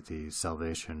essentially the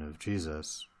salvation of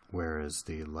Jesus, whereas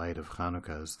the light of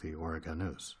Hanukkah is the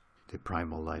Oreganus, the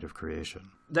primal light of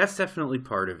creation. That's definitely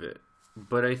part of it,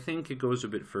 but I think it goes a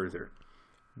bit further,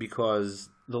 because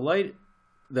the light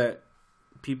that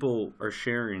people are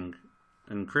sharing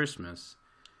in Christmas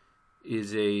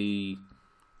is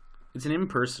it's an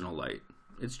impersonal light.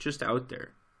 It's just out there.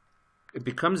 It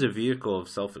becomes a vehicle of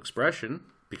self-expression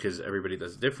because everybody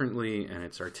does it differently and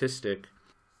it's artistic.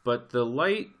 But the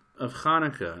light of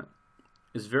Hanukkah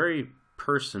is very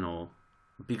personal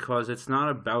because it's not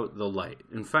about the light.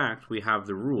 In fact, we have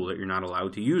the rule that you're not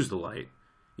allowed to use the light.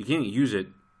 You can't use it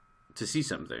to see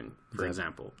something, for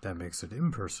example. That makes it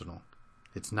impersonal.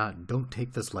 It's not, don't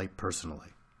take this light personally.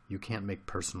 You can't make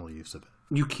personal use of it.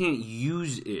 You can't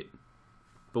use it.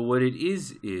 But what it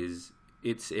is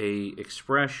it's a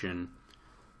expression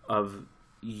of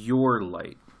your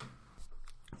light.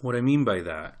 What I mean by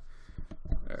that,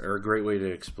 or a great way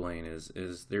to explain,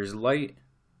 is there's light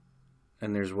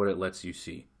and there's what it lets you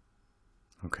see.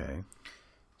 Okay.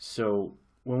 So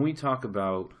when we talk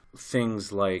about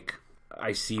things like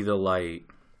I see the light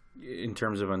in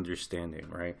terms of understanding,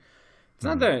 right? It's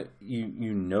not that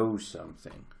you know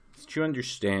something. It's that you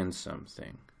understand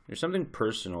something. There's something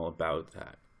personal about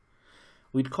that.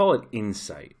 We'd call it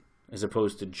insight as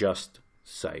opposed to just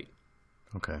sight.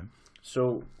 Okay.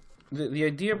 So the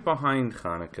idea behind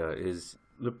Hanukkah is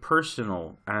the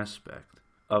personal aspect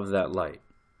of that light.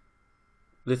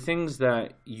 The things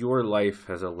that your life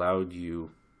has allowed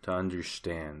you to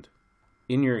understand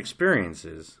in your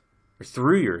experiences, or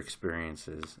through your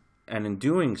experiences, and in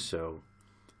doing so,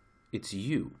 it's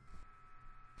you.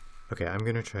 Okay, I'm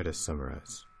going to try to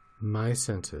summarize. My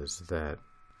sense is that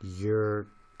you're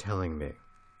telling me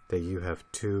that you have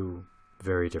two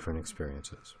very different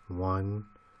experiences. One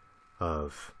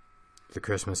of the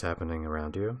Christmas happening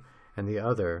around you, and the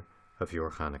other of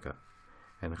your Hanukkah.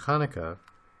 And Hanukkah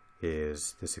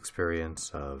is this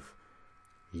experience of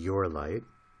your light,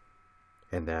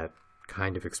 and that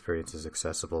kind of experience is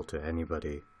accessible to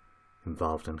anybody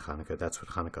involved in Hanukkah. That's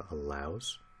what Hanukkah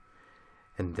allows.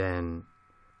 And then,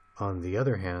 on the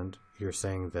other hand, you're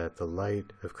saying that the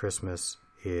light of Christmas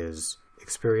is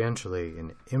experientially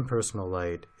an impersonal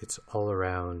light. It's all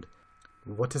around.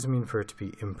 What does it mean for it to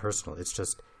be impersonal? It's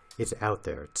just, it's out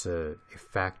there. It's a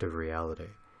fact of reality.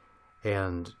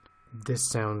 And this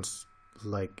sounds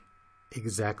like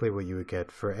exactly what you would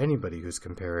get for anybody who's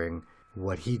comparing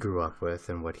what he grew up with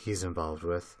and what he's involved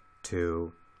with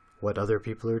to what other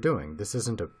people are doing. This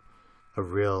isn't a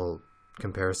real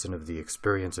comparison of the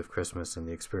experience of Christmas and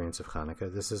the experience of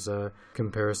Hanukkah. This is a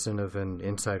comparison of an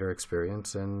insider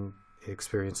experience and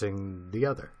experiencing the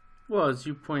other. Well, as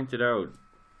you pointed out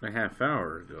a half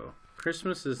hour ago,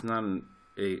 Christmas is not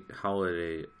a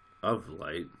holiday of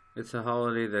light. It's a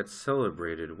holiday that's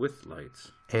celebrated with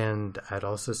lights. And I'd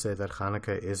also say that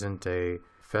Hanukkah isn't a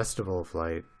festival of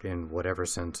light in whatever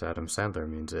sense Adam Sandler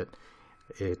means it.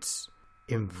 It's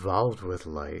involved with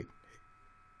light,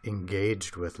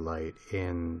 engaged with light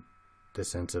in the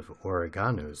sense of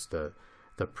Oreganus, the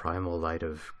primal light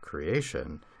of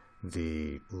creation,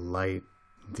 the light,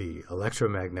 the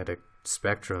electromagnetic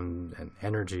spectrum and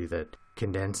energy that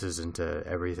condenses into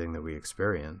everything that we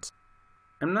experience.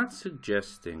 I'm not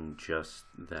suggesting just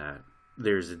that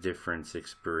there's a difference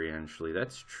experientially.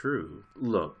 That's true.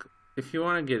 Look, if you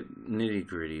want to get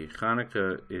nitty-gritty,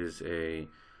 Hanukkah is a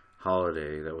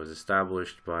holiday that was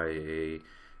established by a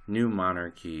new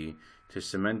monarchy to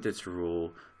cement its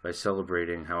rule by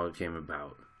celebrating how it came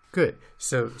about. Good.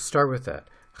 So start with that.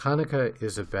 Hanukkah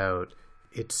is about,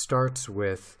 it starts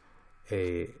with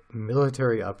a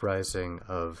military uprising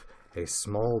of a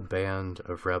small band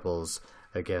of rebels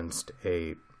against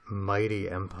a mighty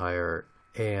empire,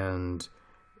 and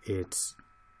it's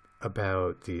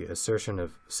about the assertion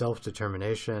of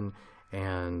self-determination,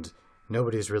 and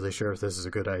nobody's really sure if this is a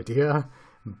good idea,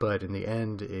 But in the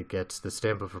end, it gets the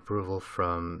stamp of approval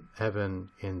from heaven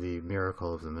in the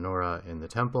miracle of the menorah in the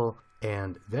temple.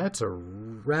 And that's a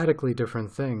radically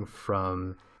different thing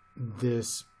from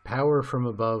this power from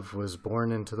above was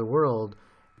born into the world.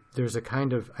 There's a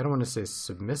kind of, I don't want to say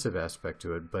submissive aspect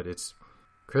to it, but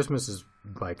Christmas is,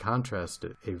 by contrast,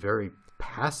 a very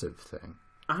passive thing.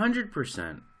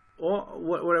 100%.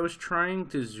 What I was trying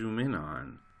to zoom in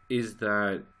on is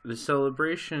that the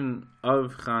celebration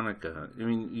of Hanukkah, I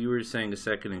mean, you were saying a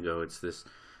second ago, it's this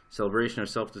celebration of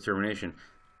self-determination.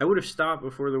 I would have stopped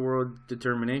before the word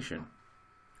determination.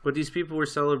 What these people were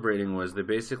celebrating was they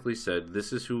basically said,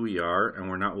 this is who we are, and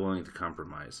we're not willing to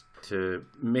compromise. To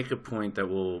make a point that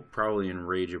will probably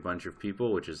enrage a bunch of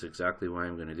people, which is exactly why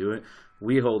I'm going to do it,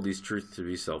 we hold these truths to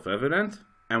be self-evident,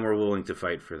 and we're willing to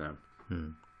fight for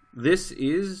them. This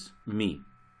is me.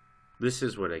 This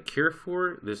is what I care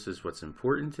for. This is what's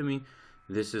important to me.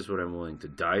 This is what I'm willing to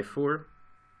die for.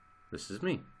 This is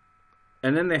me.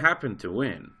 And then they happen to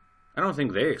win. I don't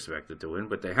think they expected to win,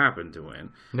 but they happen to win.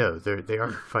 No, they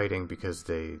aren't fighting because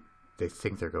they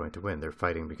think they're going to win. They're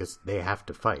fighting because they have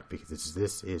to fight, because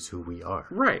this is who we are.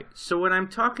 Right. So when I'm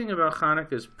talking about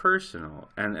Hanukkah as personal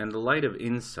and the light of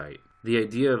insight, the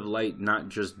idea of light not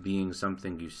just being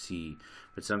something you see,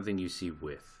 but something you see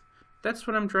with, that's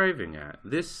what I'm driving at.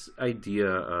 This idea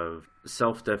of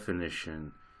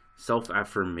self-definition,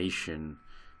 self-affirmation.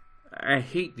 I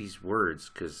hate these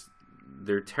words because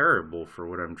they're terrible for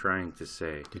what I'm trying to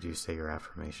say. Did you say your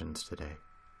affirmations today?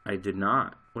 I did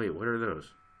not. Wait, what are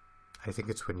those? I think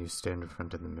it's when you stand in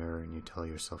front of the mirror and you tell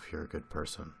yourself you're a good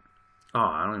person. Oh,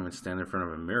 I don't even stand in front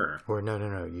of a mirror. Or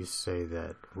no. You say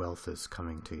that wealth is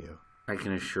coming to you. I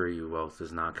can assure you wealth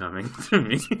is not coming to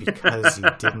me. It's because you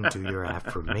didn't do your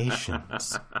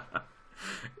affirmations.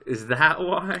 Is that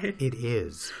why? It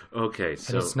is. Okay,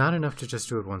 so... And it's not enough to just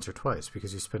do it once or twice,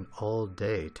 because you spend all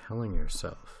day telling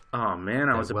yourself. Oh, man,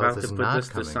 I was about to put this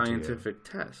to scientific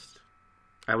to test.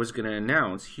 I was going to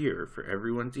announce here for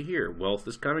everyone to hear, wealth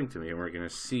is coming to me, and we're going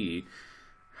to see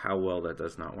how well that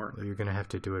does not work. Well, you're going to have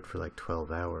to do it for like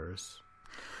 12 hours.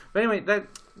 But anyway,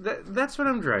 that's what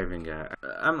I'm driving at.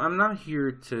 I'm not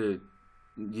here to,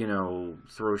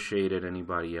 throw shade at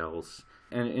anybody else.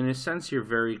 And in a sense, you're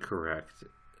very correct.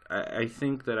 I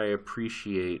think that I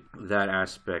appreciate that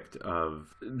aspect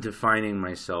of defining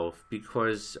myself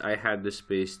because I had the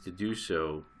space to do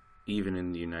so, even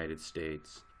in the United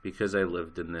States, because I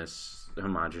lived in this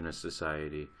homogenous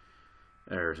society,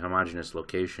 or homogenous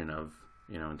location of,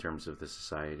 in terms of the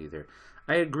society there.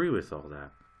 I agree with all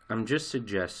that. I'm just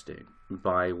suggesting,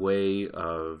 by way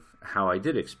of how I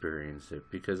did experience it,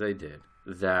 because I did,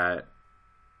 that,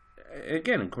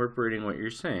 again, incorporating what you're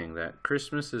saying, that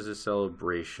Christmas is a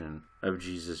celebration of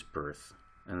Jesus' birth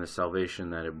and the salvation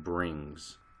that it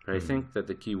brings. But I think that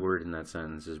the key word in that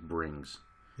sentence is brings.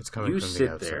 It's coming you from sit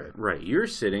the outside. there, right? You're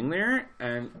sitting there,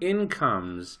 and in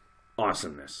comes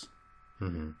awesomeness.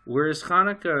 Mm-hmm. Whereas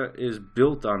Hanukkah is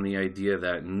built on the idea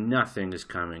that nothing is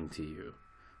coming to you.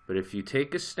 But if you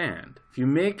take a stand, if you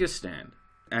make a stand,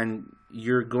 and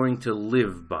you're going to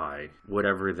live by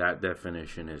whatever that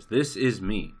definition is, this is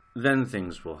me, then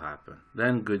things will happen.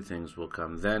 Then good things will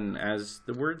come. Then, as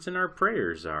the words in our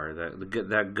prayers are,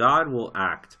 that God will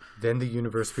act. Then the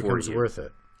universe becomes worth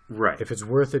it. Right. If it's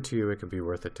worth it to you, it can be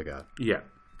worth it to God. Yeah.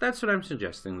 That's what I'm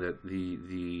suggesting, that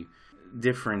the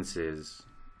difference is.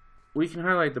 We can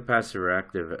highlight the passive or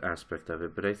active aspect of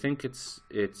it, but I think it's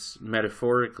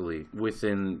metaphorically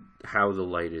within how the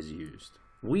light is used.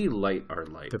 We light our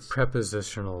lights. The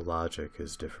prepositional logic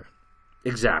is different.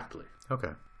 Exactly.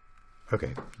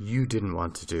 Okay, you didn't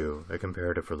want to do a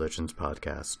comparative religions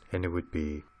podcast, and it would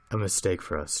be a mistake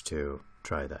for us to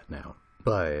try that now.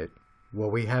 But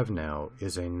what we have now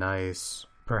is a nice,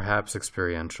 perhaps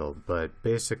experiential, but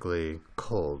basically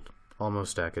cold,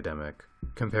 almost academic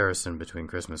comparison between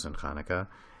Christmas and Hanukkah,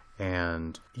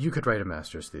 and you could write a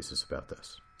master's thesis about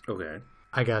this. Okay.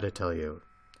 I gotta tell you,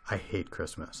 I hate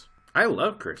Christmas. I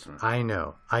love Christmas. I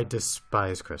know. I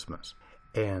despise Christmas.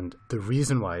 And the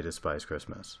reason why I despise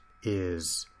Christmas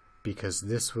is because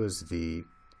this was the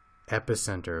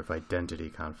epicenter of identity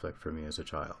conflict for me as a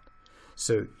child.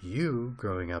 So you,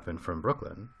 growing up and from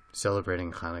Brooklyn,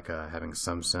 celebrating Hanukkah, having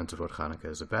some sense of what Hanukkah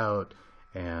is about,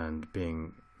 and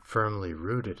being firmly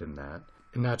rooted in that,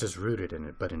 and not just rooted in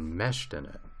it, but enmeshed in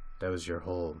it. That was your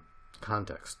whole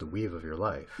context, the weave of your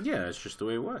life. Yeah, it's just the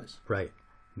way it was. Right.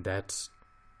 That's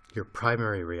your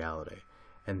primary reality.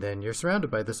 And then you're surrounded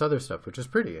by this other stuff, which is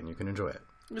pretty, and you can enjoy it.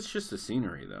 It's just the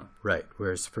scenery, though. Right.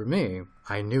 Whereas for me,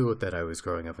 I knew that I was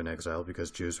growing up in exile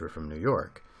because Jews were from New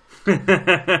York. The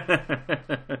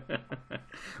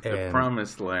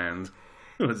promised land.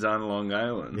 was on Long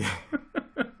Island.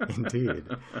 Indeed.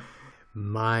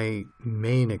 My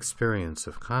main experience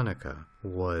of Hanukkah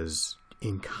was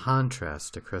in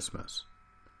contrast to Christmas.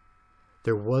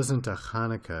 There wasn't a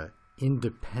Hanukkah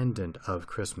independent of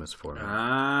Christmas for me.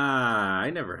 Ah, I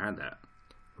never had that.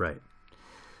 Right.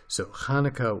 So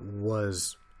Hanukkah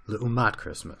was L'umat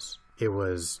Christmas. It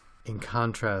was in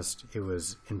contrast, it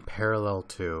was in parallel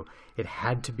to, it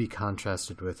had to be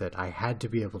contrasted with it. I had to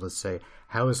be able to say,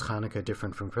 how is Hanukkah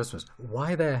different from Christmas?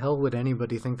 Why the hell would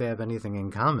anybody think they have anything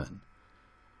in common?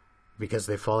 Because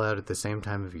they fall out at the same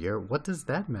time of year? What does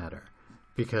that matter?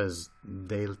 Because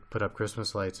they put up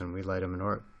Christmas lights and we light them in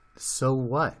order. So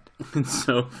what? It's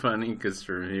so funny because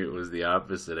for me it was the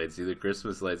opposite. I'd see the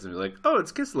Christmas lights and be like, oh,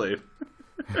 it's Kislev.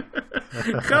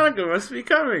 Hanukkah must be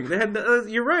coming. They had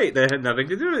you're right. They had nothing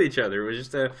to do with each other. It was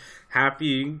just a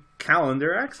happy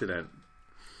calendar accident.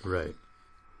 Right.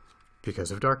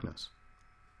 Because of darkness.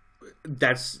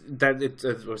 As I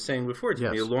was saying before, it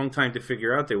took me a long time to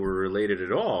figure out they were related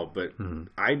at all. But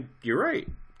you're right.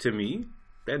 To me,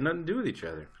 they had nothing to do with each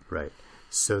other. Right.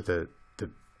 So the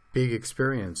big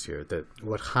experience here, that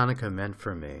what Hanukkah meant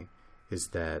for me is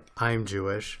that I'm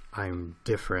Jewish, I'm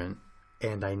different,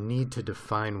 and I need to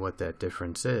define what that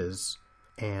difference is,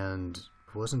 and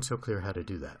it wasn't so clear how to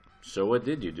do that. So what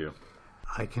did you do?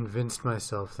 I convinced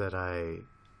myself that I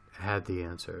had the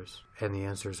answers, and the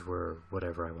answers were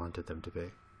whatever I wanted them to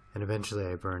be. And eventually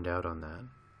I burned out on that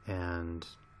and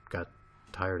got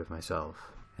tired of myself.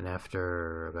 And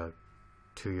after about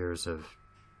 2 years of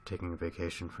taking a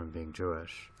vacation from being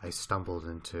Jewish, I stumbled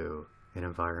into an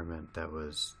environment that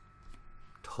was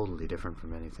totally different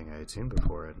from anything I had seen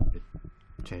before, and it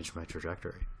changed my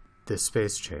trajectory. The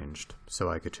space changed, so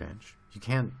I could change. You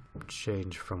can't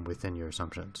change from within your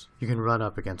assumptions. You can run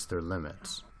up against their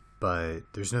limits, but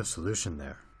there's no solution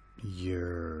there.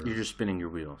 You're just spinning your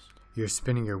wheels. You're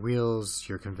spinning your wheels,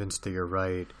 you're convinced that you're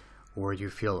right, or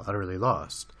you feel utterly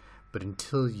lost. But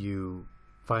until you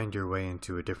find your way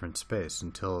into a different space,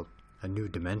 until a new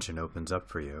dimension opens up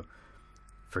for you,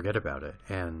 forget about it.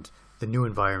 And the new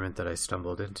environment that I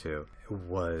stumbled into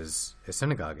was a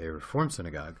synagogue, a Reform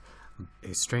synagogue,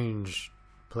 a strange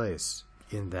place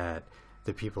in that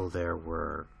the people there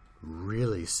were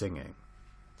really singing.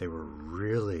 They were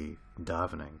really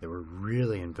davening. They were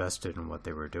really invested in what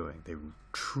they were doing. They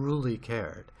truly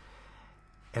cared.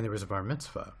 And there was a bar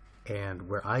mitzvah. And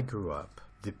where I grew up,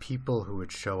 the people who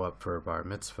would show up for a bar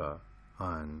mitzvah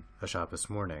on a Shabbos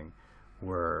morning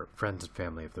were friends and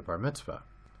family of the bar mitzvah,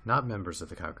 not members of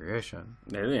the congregation.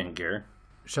 They didn't care.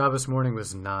 Shabbos morning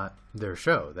was not their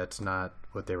show. That's not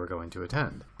what they were going to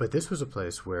attend. But this was a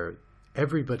place where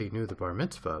everybody knew the bar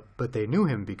mitzvah, but they knew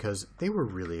him because they were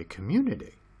really a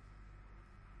community.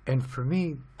 And for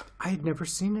me, I had never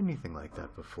seen anything like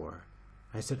that before.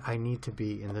 I said, I need to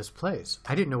be in this place.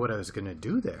 I didn't know what I was going to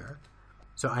do there.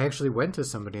 So I actually went to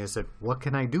somebody and said, what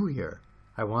can I do here?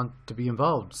 I want to be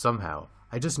involved somehow.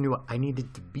 I just knew I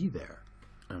needed to be there.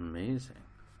 Amazing.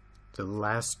 The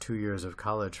last 2 years of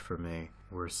college for me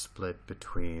were split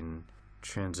between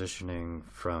transitioning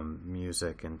from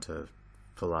music into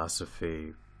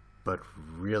philosophy, but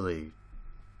really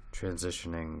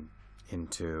transitioning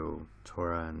into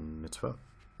Torah and mitzvot.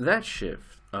 That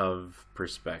shift of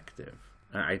perspective,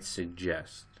 I'd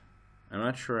suggest, I'm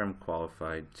not sure I'm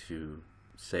qualified to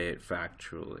say it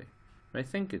factually, but I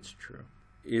think it's true,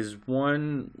 is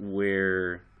one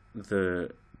where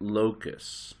the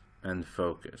locus and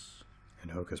focus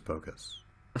and hocus pocus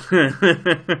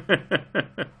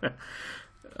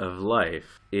of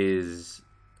life is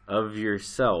of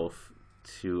yourself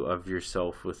to of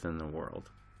yourself within the world.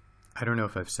 I don't know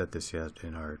if I've said this yet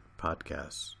in our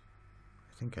podcast.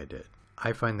 I think I did.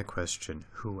 I find the question,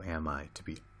 who am I, to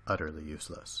be utterly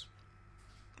useless.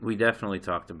 We definitely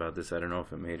talked about this. I don't know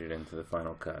if it made it into the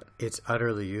final cut. It's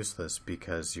utterly useless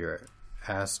because you're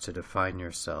asked to define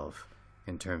yourself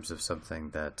in terms of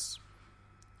something that's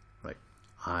like,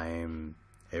 I'm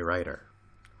a writer,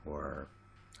 or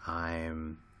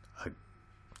I'm a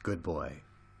good boy,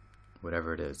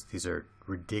 whatever it is. These are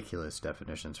ridiculous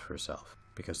definitions for self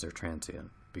because they're transient,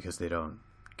 because they don't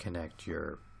connect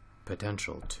your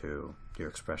potential to your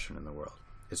expression in the world.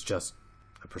 It's just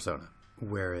a persona.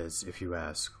 Whereas if you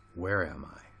ask, where am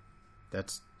I?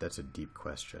 That's a deep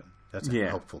question. That's a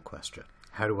helpful question.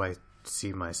 How do I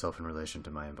see myself in relation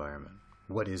to my environment?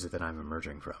 What is it that I'm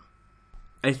emerging from?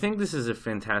 I think this is a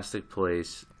fantastic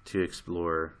place to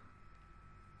explore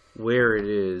where it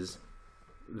is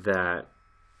that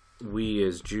we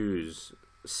as Jews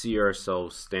see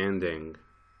ourselves standing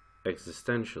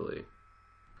existentially.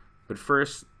 But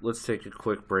first, let's take a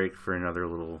quick break for another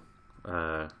little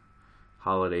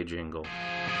holiday jingle.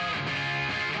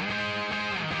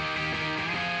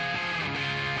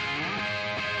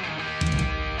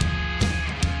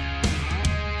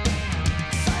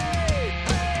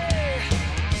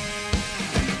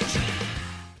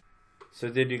 So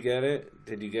did you get it?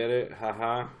 Did you get it?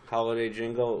 Haha. Holiday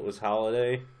jingle. It was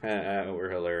holiday.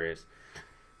 We're hilarious.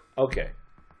 Okay.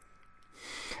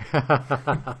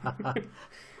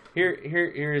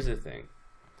 Here's the thing.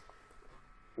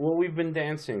 Well, we've been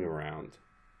dancing around.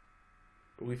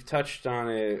 We've touched on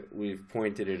it. We've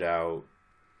pointed it out.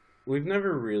 We've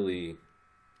never really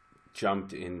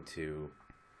jumped into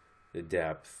the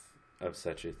depth of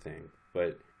such a thing.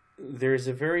 But there's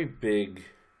a very big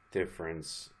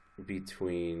difference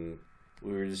between,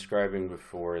 we were describing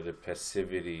before, the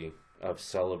passivity of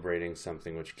celebrating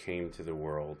something which came to the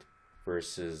world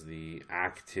versus the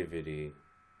activity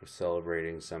of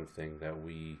celebrating something that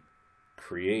we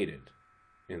created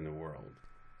in the world.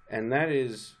 And that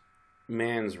is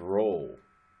man's role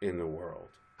in the world.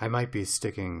 I might be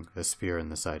sticking a spear in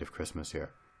the side of Christmas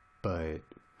here, but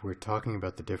we're talking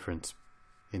about the difference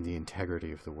in the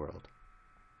integrity of the world.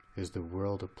 Is the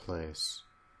world a place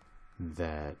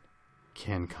that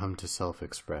can come to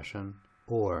self-expression,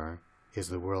 or is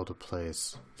the world a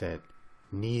place that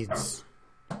needs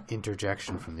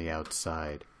interjection from the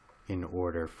outside in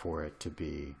order for it to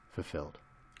be fulfilled?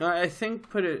 I think,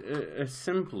 put it a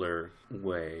simpler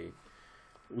way,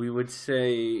 we would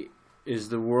say, is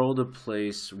the world a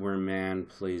place where man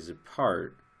plays a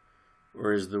part,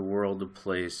 or is the world a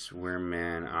place where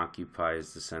man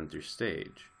occupies the center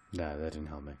stage? Nah, that didn't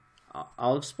help me.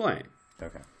 I'll explain.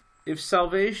 Okay. If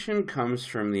salvation comes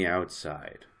from the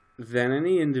outside, then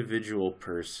any individual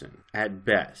person, at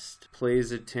best,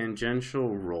 plays a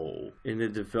tangential role in the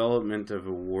development of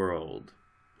a world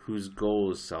whose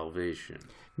goal is salvation.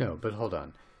 No, but hold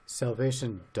on.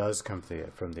 Salvation does come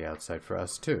from the outside for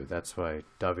us too. That's why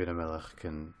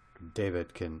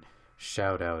David can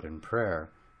shout out in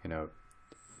prayer,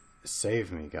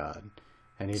 save me, God.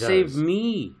 And he does. Save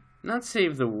me, not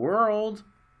save the world.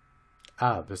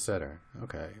 Ah, Beseder.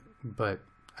 Okay. But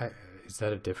is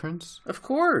that a difference? Of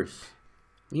course.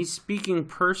 He's speaking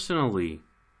personally.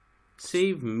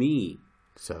 Save me.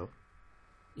 So?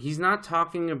 He's not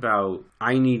talking about,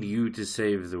 I need you to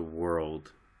save the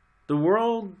world. The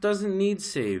world doesn't need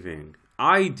saving.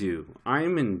 I do.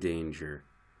 I'm in danger.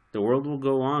 The world will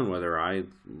go on whether I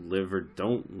live or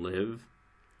don't live.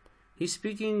 He's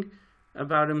speaking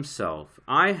about himself.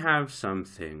 I am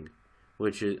something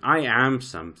which is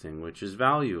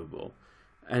valuable.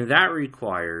 And that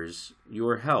requires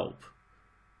your help.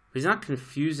 He's not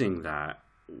confusing that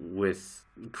with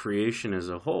creation as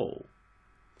a whole.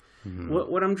 Mm-hmm.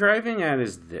 What I'm driving at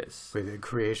is this. Wait,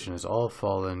 creation is all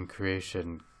fallen.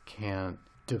 Creation can't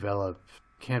develop,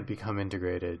 can't become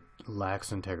integrated,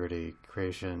 lacks integrity.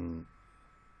 Creation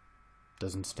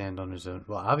doesn't stand on its own.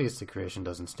 Well, obviously creation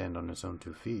doesn't stand on its own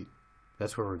 2 feet.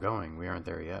 That's where we're going. We aren't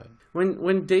there yet.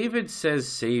 When David says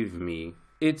save me,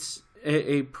 it's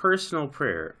a personal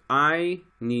prayer. I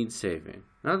need saving.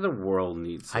 Not the world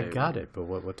needs saving. I got it, but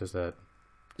what does that...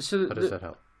 So how does that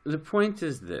help? The point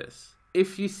is this.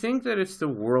 If you think that it's the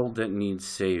world that needs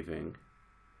saving,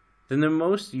 then the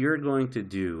most you're going to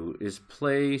do is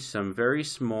play some very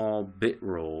small bit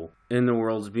role in the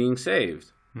world's being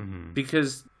saved. Mm-hmm.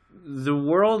 Because the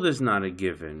world is not a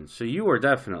given, so you are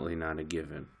definitely not a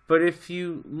given. But if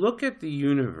you look at the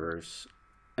universe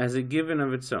as a given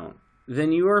of its own,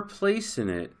 then your place in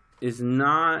it is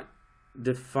not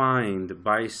defined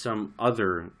by some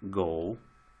other goal,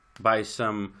 by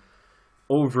some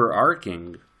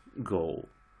overarching goal,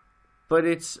 but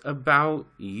it's about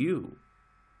you.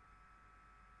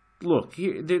 Look,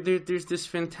 there's this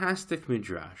fantastic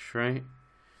midrash, right?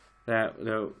 That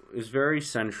is very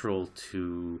central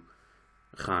to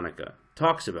Hanukkah,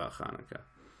 talks about Hanukkah,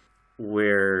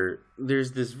 where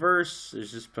there's this verse,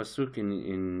 there's this pasuk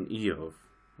in Eov,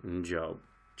 in Job,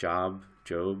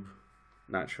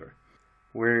 not sure,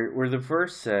 where the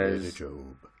verse says,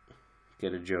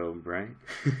 get a Job, right?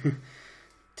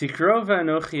 Tikro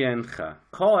v'anochi encha,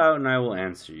 call out and I will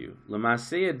answer you.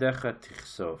 L'maseh yedecha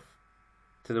tichsof,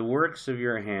 to the works of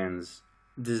your hands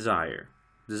desire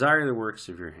the works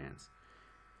of your hands.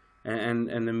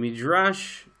 And the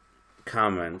Midrash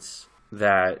comments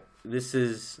that this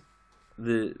is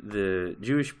the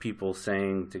Jewish people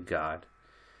saying to God,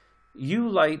 you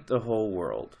light the whole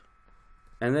world,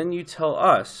 and then you tell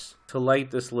us to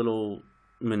light this little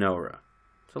menorah,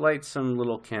 to light some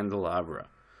little candelabra.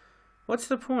 What's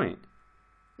the point?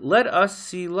 Let us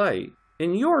see light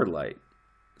in your light,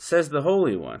 says the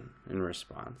Holy One in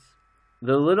response.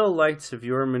 The little lights of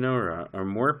your menorah are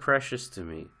more precious to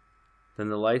me than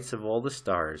the lights of all the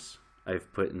stars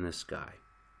I've put in the sky.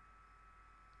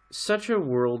 Such a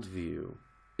worldview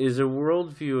is a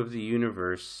worldview of the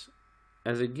universe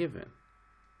as a given.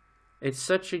 It's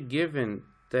such a given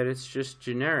that it's just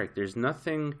generic. There's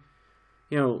nothing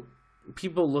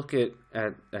people look at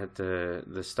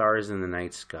the stars in the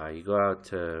night sky. You go out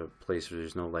to a place where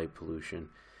there's no light pollution,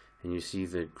 and you see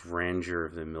the grandeur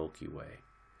of the Milky Way.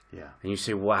 Yeah. And you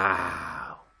say,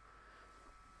 wow.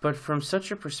 But from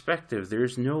such a perspective,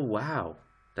 there's no wow.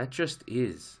 That just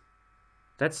is.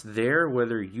 That's there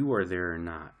whether you are there or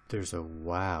not. There's a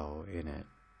wow in it,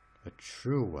 a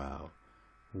true wow,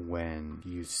 when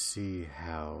you see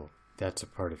how that's a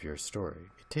part of your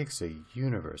story. It takes a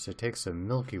universe, it takes a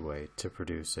Milky Way to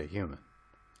produce a human.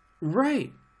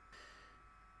 Right.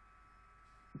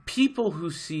 People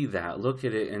who see that look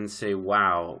at it and say,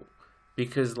 wow,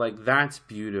 because, like, that's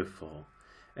beautiful,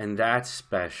 and that's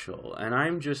special, and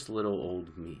I'm just little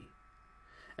old me.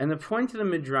 And the point of the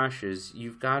Midrash is,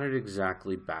 you've got it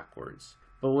exactly backwards.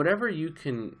 But whatever you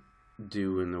can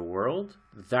do in the world,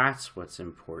 that's what's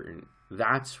important.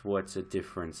 That's what's a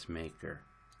difference maker.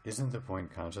 Isn't the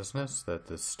point consciousness that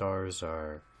the stars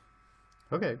are,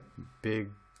 okay,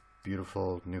 big,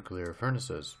 beautiful nuclear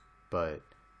furnaces, but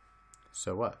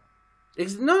so what?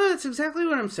 No, that's exactly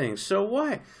what I'm saying. So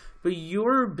what? But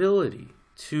your ability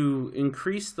to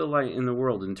increase the light in the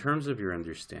world in terms of your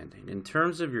understanding, in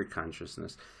terms of your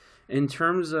consciousness, in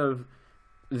terms of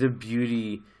the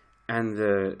beauty and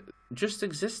the just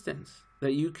existence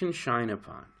that you can shine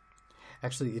upon.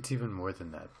 Actually, it's even more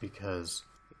than that, because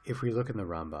if we look in the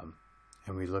Rambam,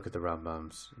 and we look at the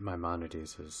Rambam's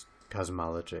Maimonides'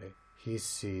 cosmology, he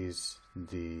sees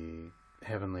the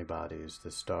heavenly bodies,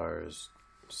 the stars,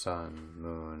 sun,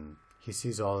 moon. He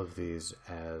sees all of these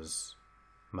as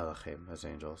malachim, as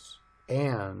angels,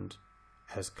 and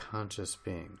as conscious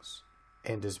beings,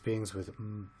 and as beings with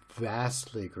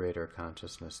vastly greater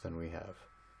consciousness than we have.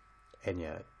 And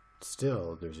yet,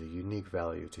 still, there's a unique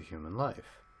value to human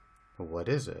life. What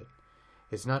is it?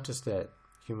 It's not just that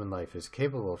human life is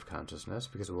capable of consciousness,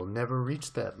 because it will never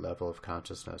reach that level of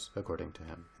consciousness, according to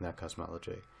him, in that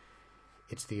cosmology.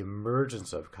 It's the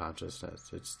emergence of consciousness.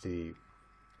 It's the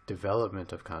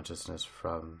development of consciousness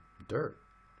from dirt.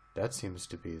 That seems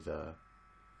to be the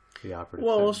operative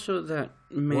well, thing. also that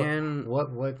man...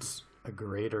 What's a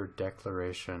greater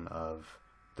declaration of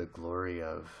the glory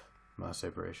of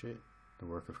Maaseh Bereshit, the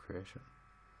work of creation,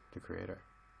 the Creator?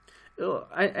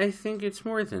 I think it's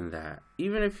more than that.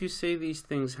 Even if you say these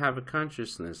things have a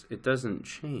consciousness, it doesn't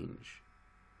change.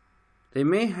 They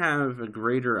may have a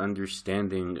greater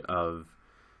understanding of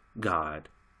God.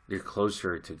 They're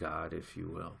closer to God, if you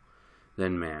will,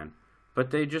 than man. But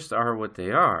they just are what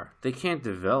they are. They can't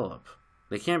develop.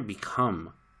 They can't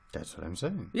become. That's what I'm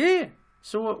saying. Yeah.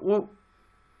 So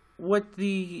what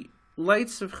the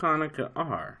lights of Hanukkah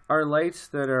are lights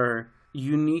that are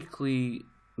uniquely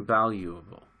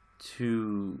valuable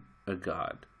to a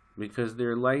God, because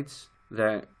they're lights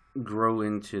that grow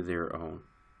into their own,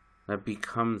 that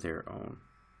become their own,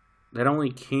 that only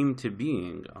came to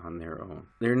being on their own.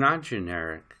 They're not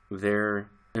generic. They're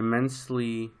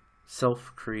immensely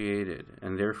self-created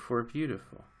and therefore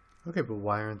beautiful. Okay, but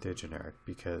why aren't they generic?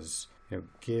 Because,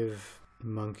 give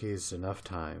monkeys enough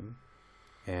time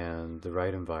and the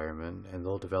right environment, and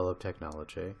they'll develop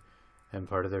technology, and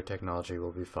part of their technology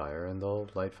will be fire, and they'll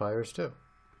light fires too.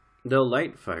 They'll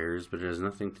light fires, but it has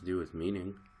nothing to do with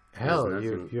meaning. Hell,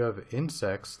 you have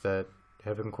insects that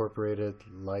have incorporated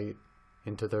light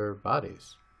into their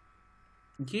bodies.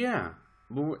 Yeah,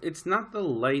 but it's not the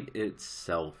light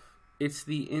itself. It's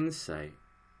the insight.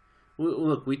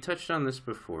 Look, we touched on this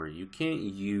before. You can't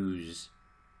use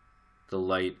the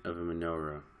light of a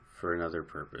menorah for another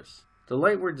purpose. The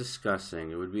light we're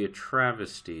discussing, it would be a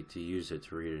travesty to use it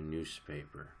to read a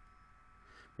newspaper.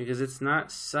 Because it's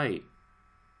not sight.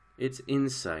 It's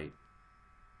insight.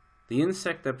 The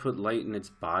insect that put light in its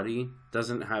body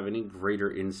doesn't have any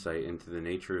greater insight into the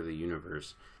nature of the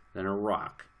universe than a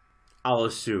rock. I'll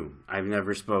assume. I've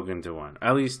never spoken to one.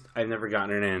 At least, I've never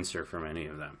gotten an answer from any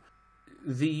of them.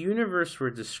 The universe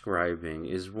we're describing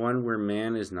is one where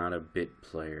man is not a bit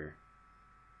player.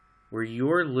 Where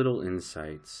your little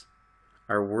insights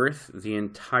are worth the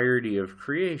entirety of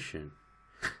creation.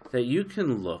 That you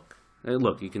can look,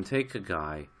 you can take a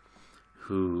guy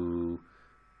who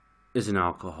is an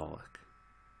alcoholic,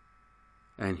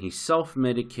 and he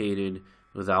self-medicated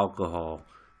with alcohol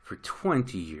for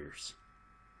 20 years.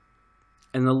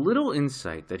 And the little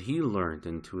insight that he learned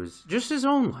into his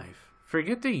own life,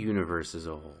 forget the universe as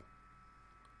a whole,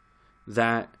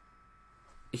 that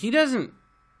he doesn't,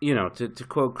 to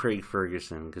quote Craig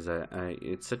Ferguson, because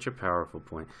it's such a powerful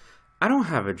point, I don't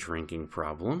have a drinking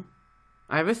problem.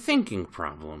 I have a thinking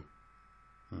problem.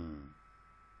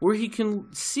 Where he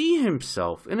can see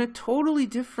himself in a totally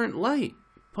different light,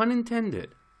 pun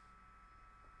intended.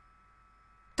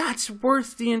 That's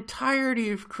worth the entirety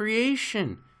of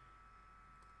creation.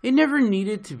 It never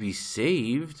needed to be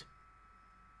saved.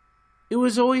 It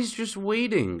was always just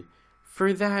waiting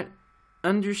for that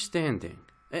understanding.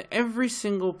 Every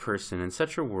single person in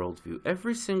such a worldview,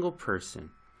 every single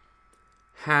person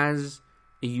has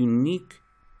a unique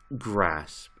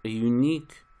grasp, a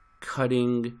unique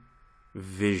cutting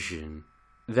vision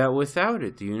that without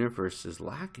it, the universe is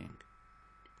lacking.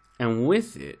 And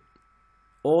with it,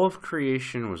 all of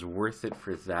creation was worth it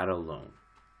for that alone.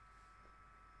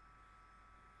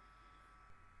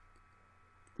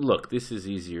 Look, this is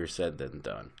easier said than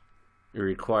done. It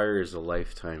requires a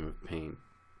lifetime of pain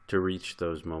to reach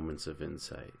those moments of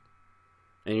insight.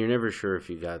 And you're never sure if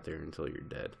you got there until you're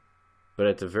dead. But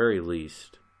at the very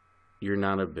least, you're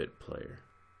not a bit player.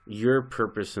 Your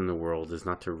purpose in the world is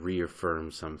not to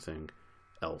reaffirm something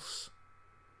else.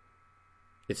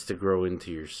 It's to grow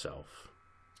into yourself.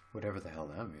 Whatever the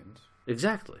hell that means.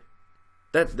 Exactly.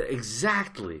 That's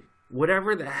exactly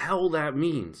whatever the hell that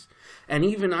means. And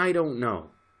even I don't know.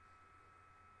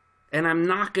 And I'm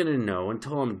not going to know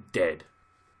until I'm dead.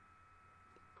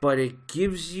 But it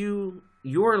gives you,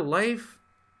 your life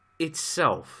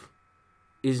itself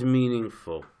is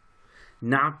meaningful.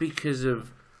 Not because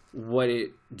of what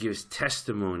it gives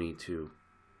testimony to,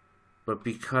 but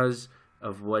because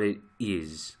of what it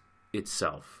is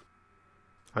itself.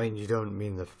 I mean, you don't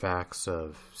mean the facts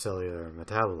of cellular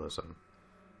metabolism.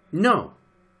 No,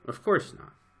 of course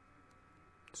not.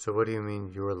 So what do you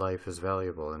mean your life is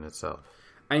valuable in itself?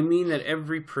 I mean that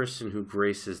every person who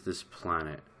graces this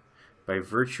planet, by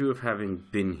virtue of having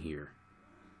been here,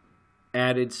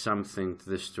 added something to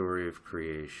the story of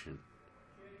creation.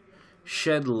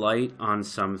 Shed light on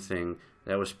something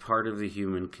that was part of the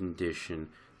human condition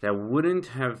that wouldn't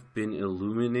have been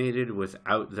illuminated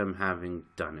without them having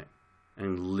done it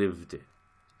and lived it.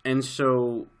 And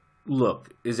so, look,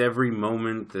 is every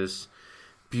moment this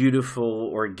beautiful,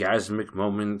 orgasmic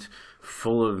moment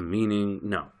full of meaning?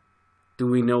 No. Do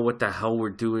we know what the hell we're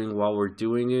doing while we're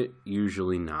doing it?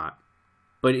 Usually not.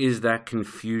 But is that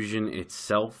confusion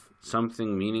itself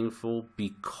something meaningful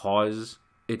because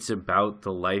it's about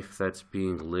the life that's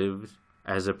being lived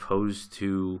as opposed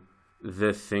to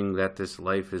the thing that this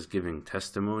life is giving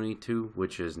testimony to,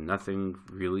 which is nothing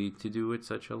really to do with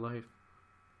such a life?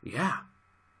 Yeah,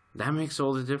 that makes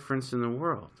all the difference in the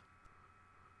world.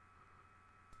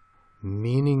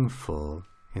 Meaningful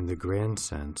in the grand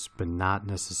sense, but not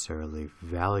necessarily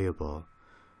valuable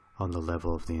on the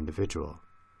level of the individual.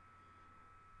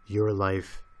 Your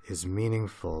life is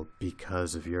meaningful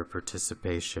because of your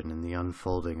participation in the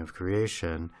unfolding of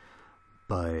creation,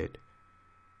 but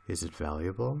is it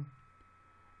valuable?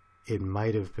 It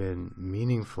might have been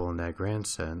meaningful in that grand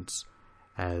sense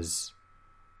as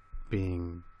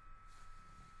being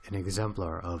an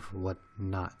exemplar of what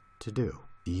not to do.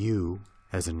 You,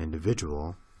 as an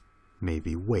individual, may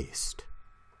be waste.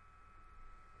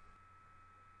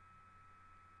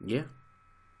 Yeah.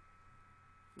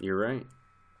 You're right.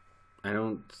 I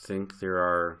don't think there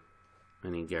are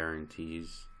any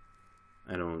guarantees.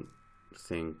 I don't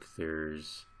think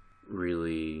there's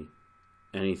really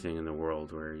anything in the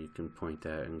world where you can point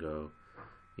at and go,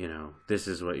 you know, this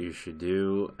is what you should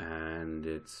do and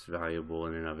it's valuable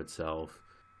in and of itself.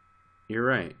 You're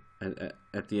right.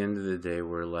 At the end of the day,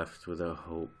 we're left with a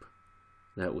hope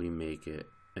that we make it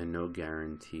and no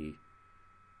guarantee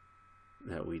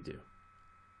that we do.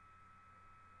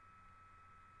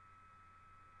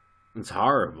 It's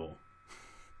horrible,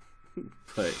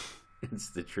 but it's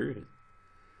the truth.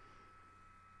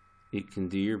 You can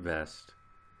do your best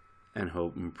and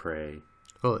hope and pray.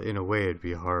 Well, in a way, it'd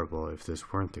be horrible if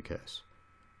this weren't the case.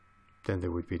 Then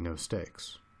there would be no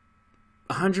stakes.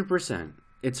 100%.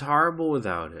 It's horrible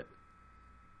without it.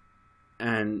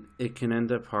 And it can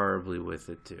end up horribly with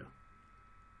it, too.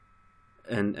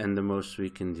 And the most we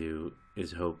can do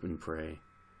is hope and pray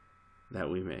that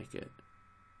we make it.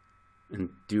 And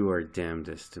do our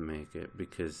damnedest to make it,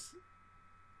 because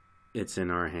it's in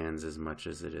our hands as much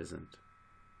as it isn't.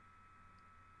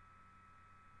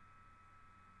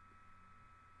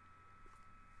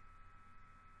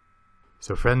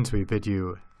 So friends, we bid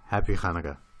you Happy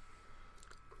Hanukkah,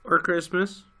 Or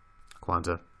Christmas,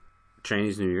 Kwanzaa,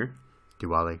 Chinese New Year,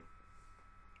 Diwali,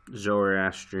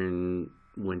 Zoroastrian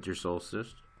winter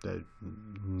solstice. the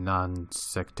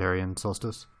non-sectarian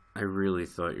solstice. I really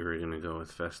thought you were going to go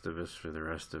with Festivus for the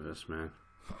rest of us, man.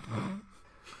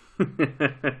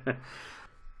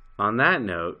 On that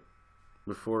note,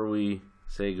 before we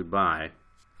say goodbye,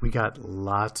 We got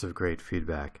lots of great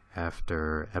feedback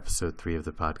after episode 3 of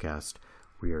the podcast.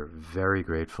 We are very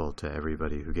grateful to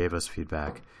everybody who gave us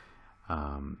feedback.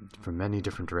 from many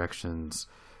different directions,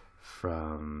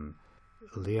 from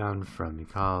Leon, from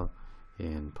Mikhail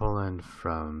in Poland,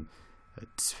 from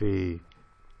Tzvi,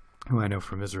 who I know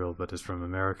from Israel but is from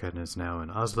America and is now in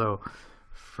Oslo,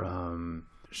 from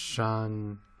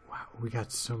Sean. Wow, we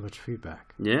got so much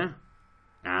feedback. Yeah.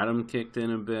 Adam kicked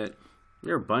in a bit.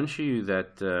 There are a bunch of you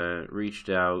that reached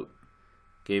out,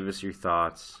 gave us your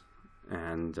thoughts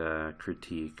and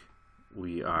critique.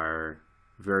 We are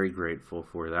very grateful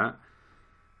for that.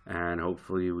 And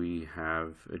hopefully we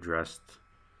have addressed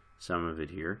some of it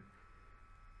here.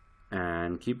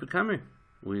 And keep it coming.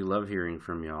 We love hearing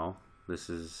from y'all. This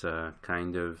is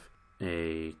kind of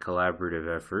a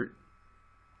collaborative effort.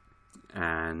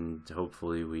 And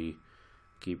hopefully we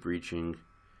keep reaching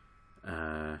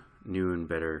new and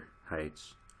better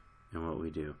heights in what we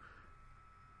do.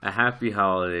 A happy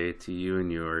holiday to you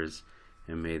and yours,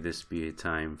 and may this be a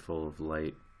time full of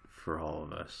light for all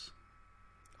of us.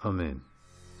 Amen.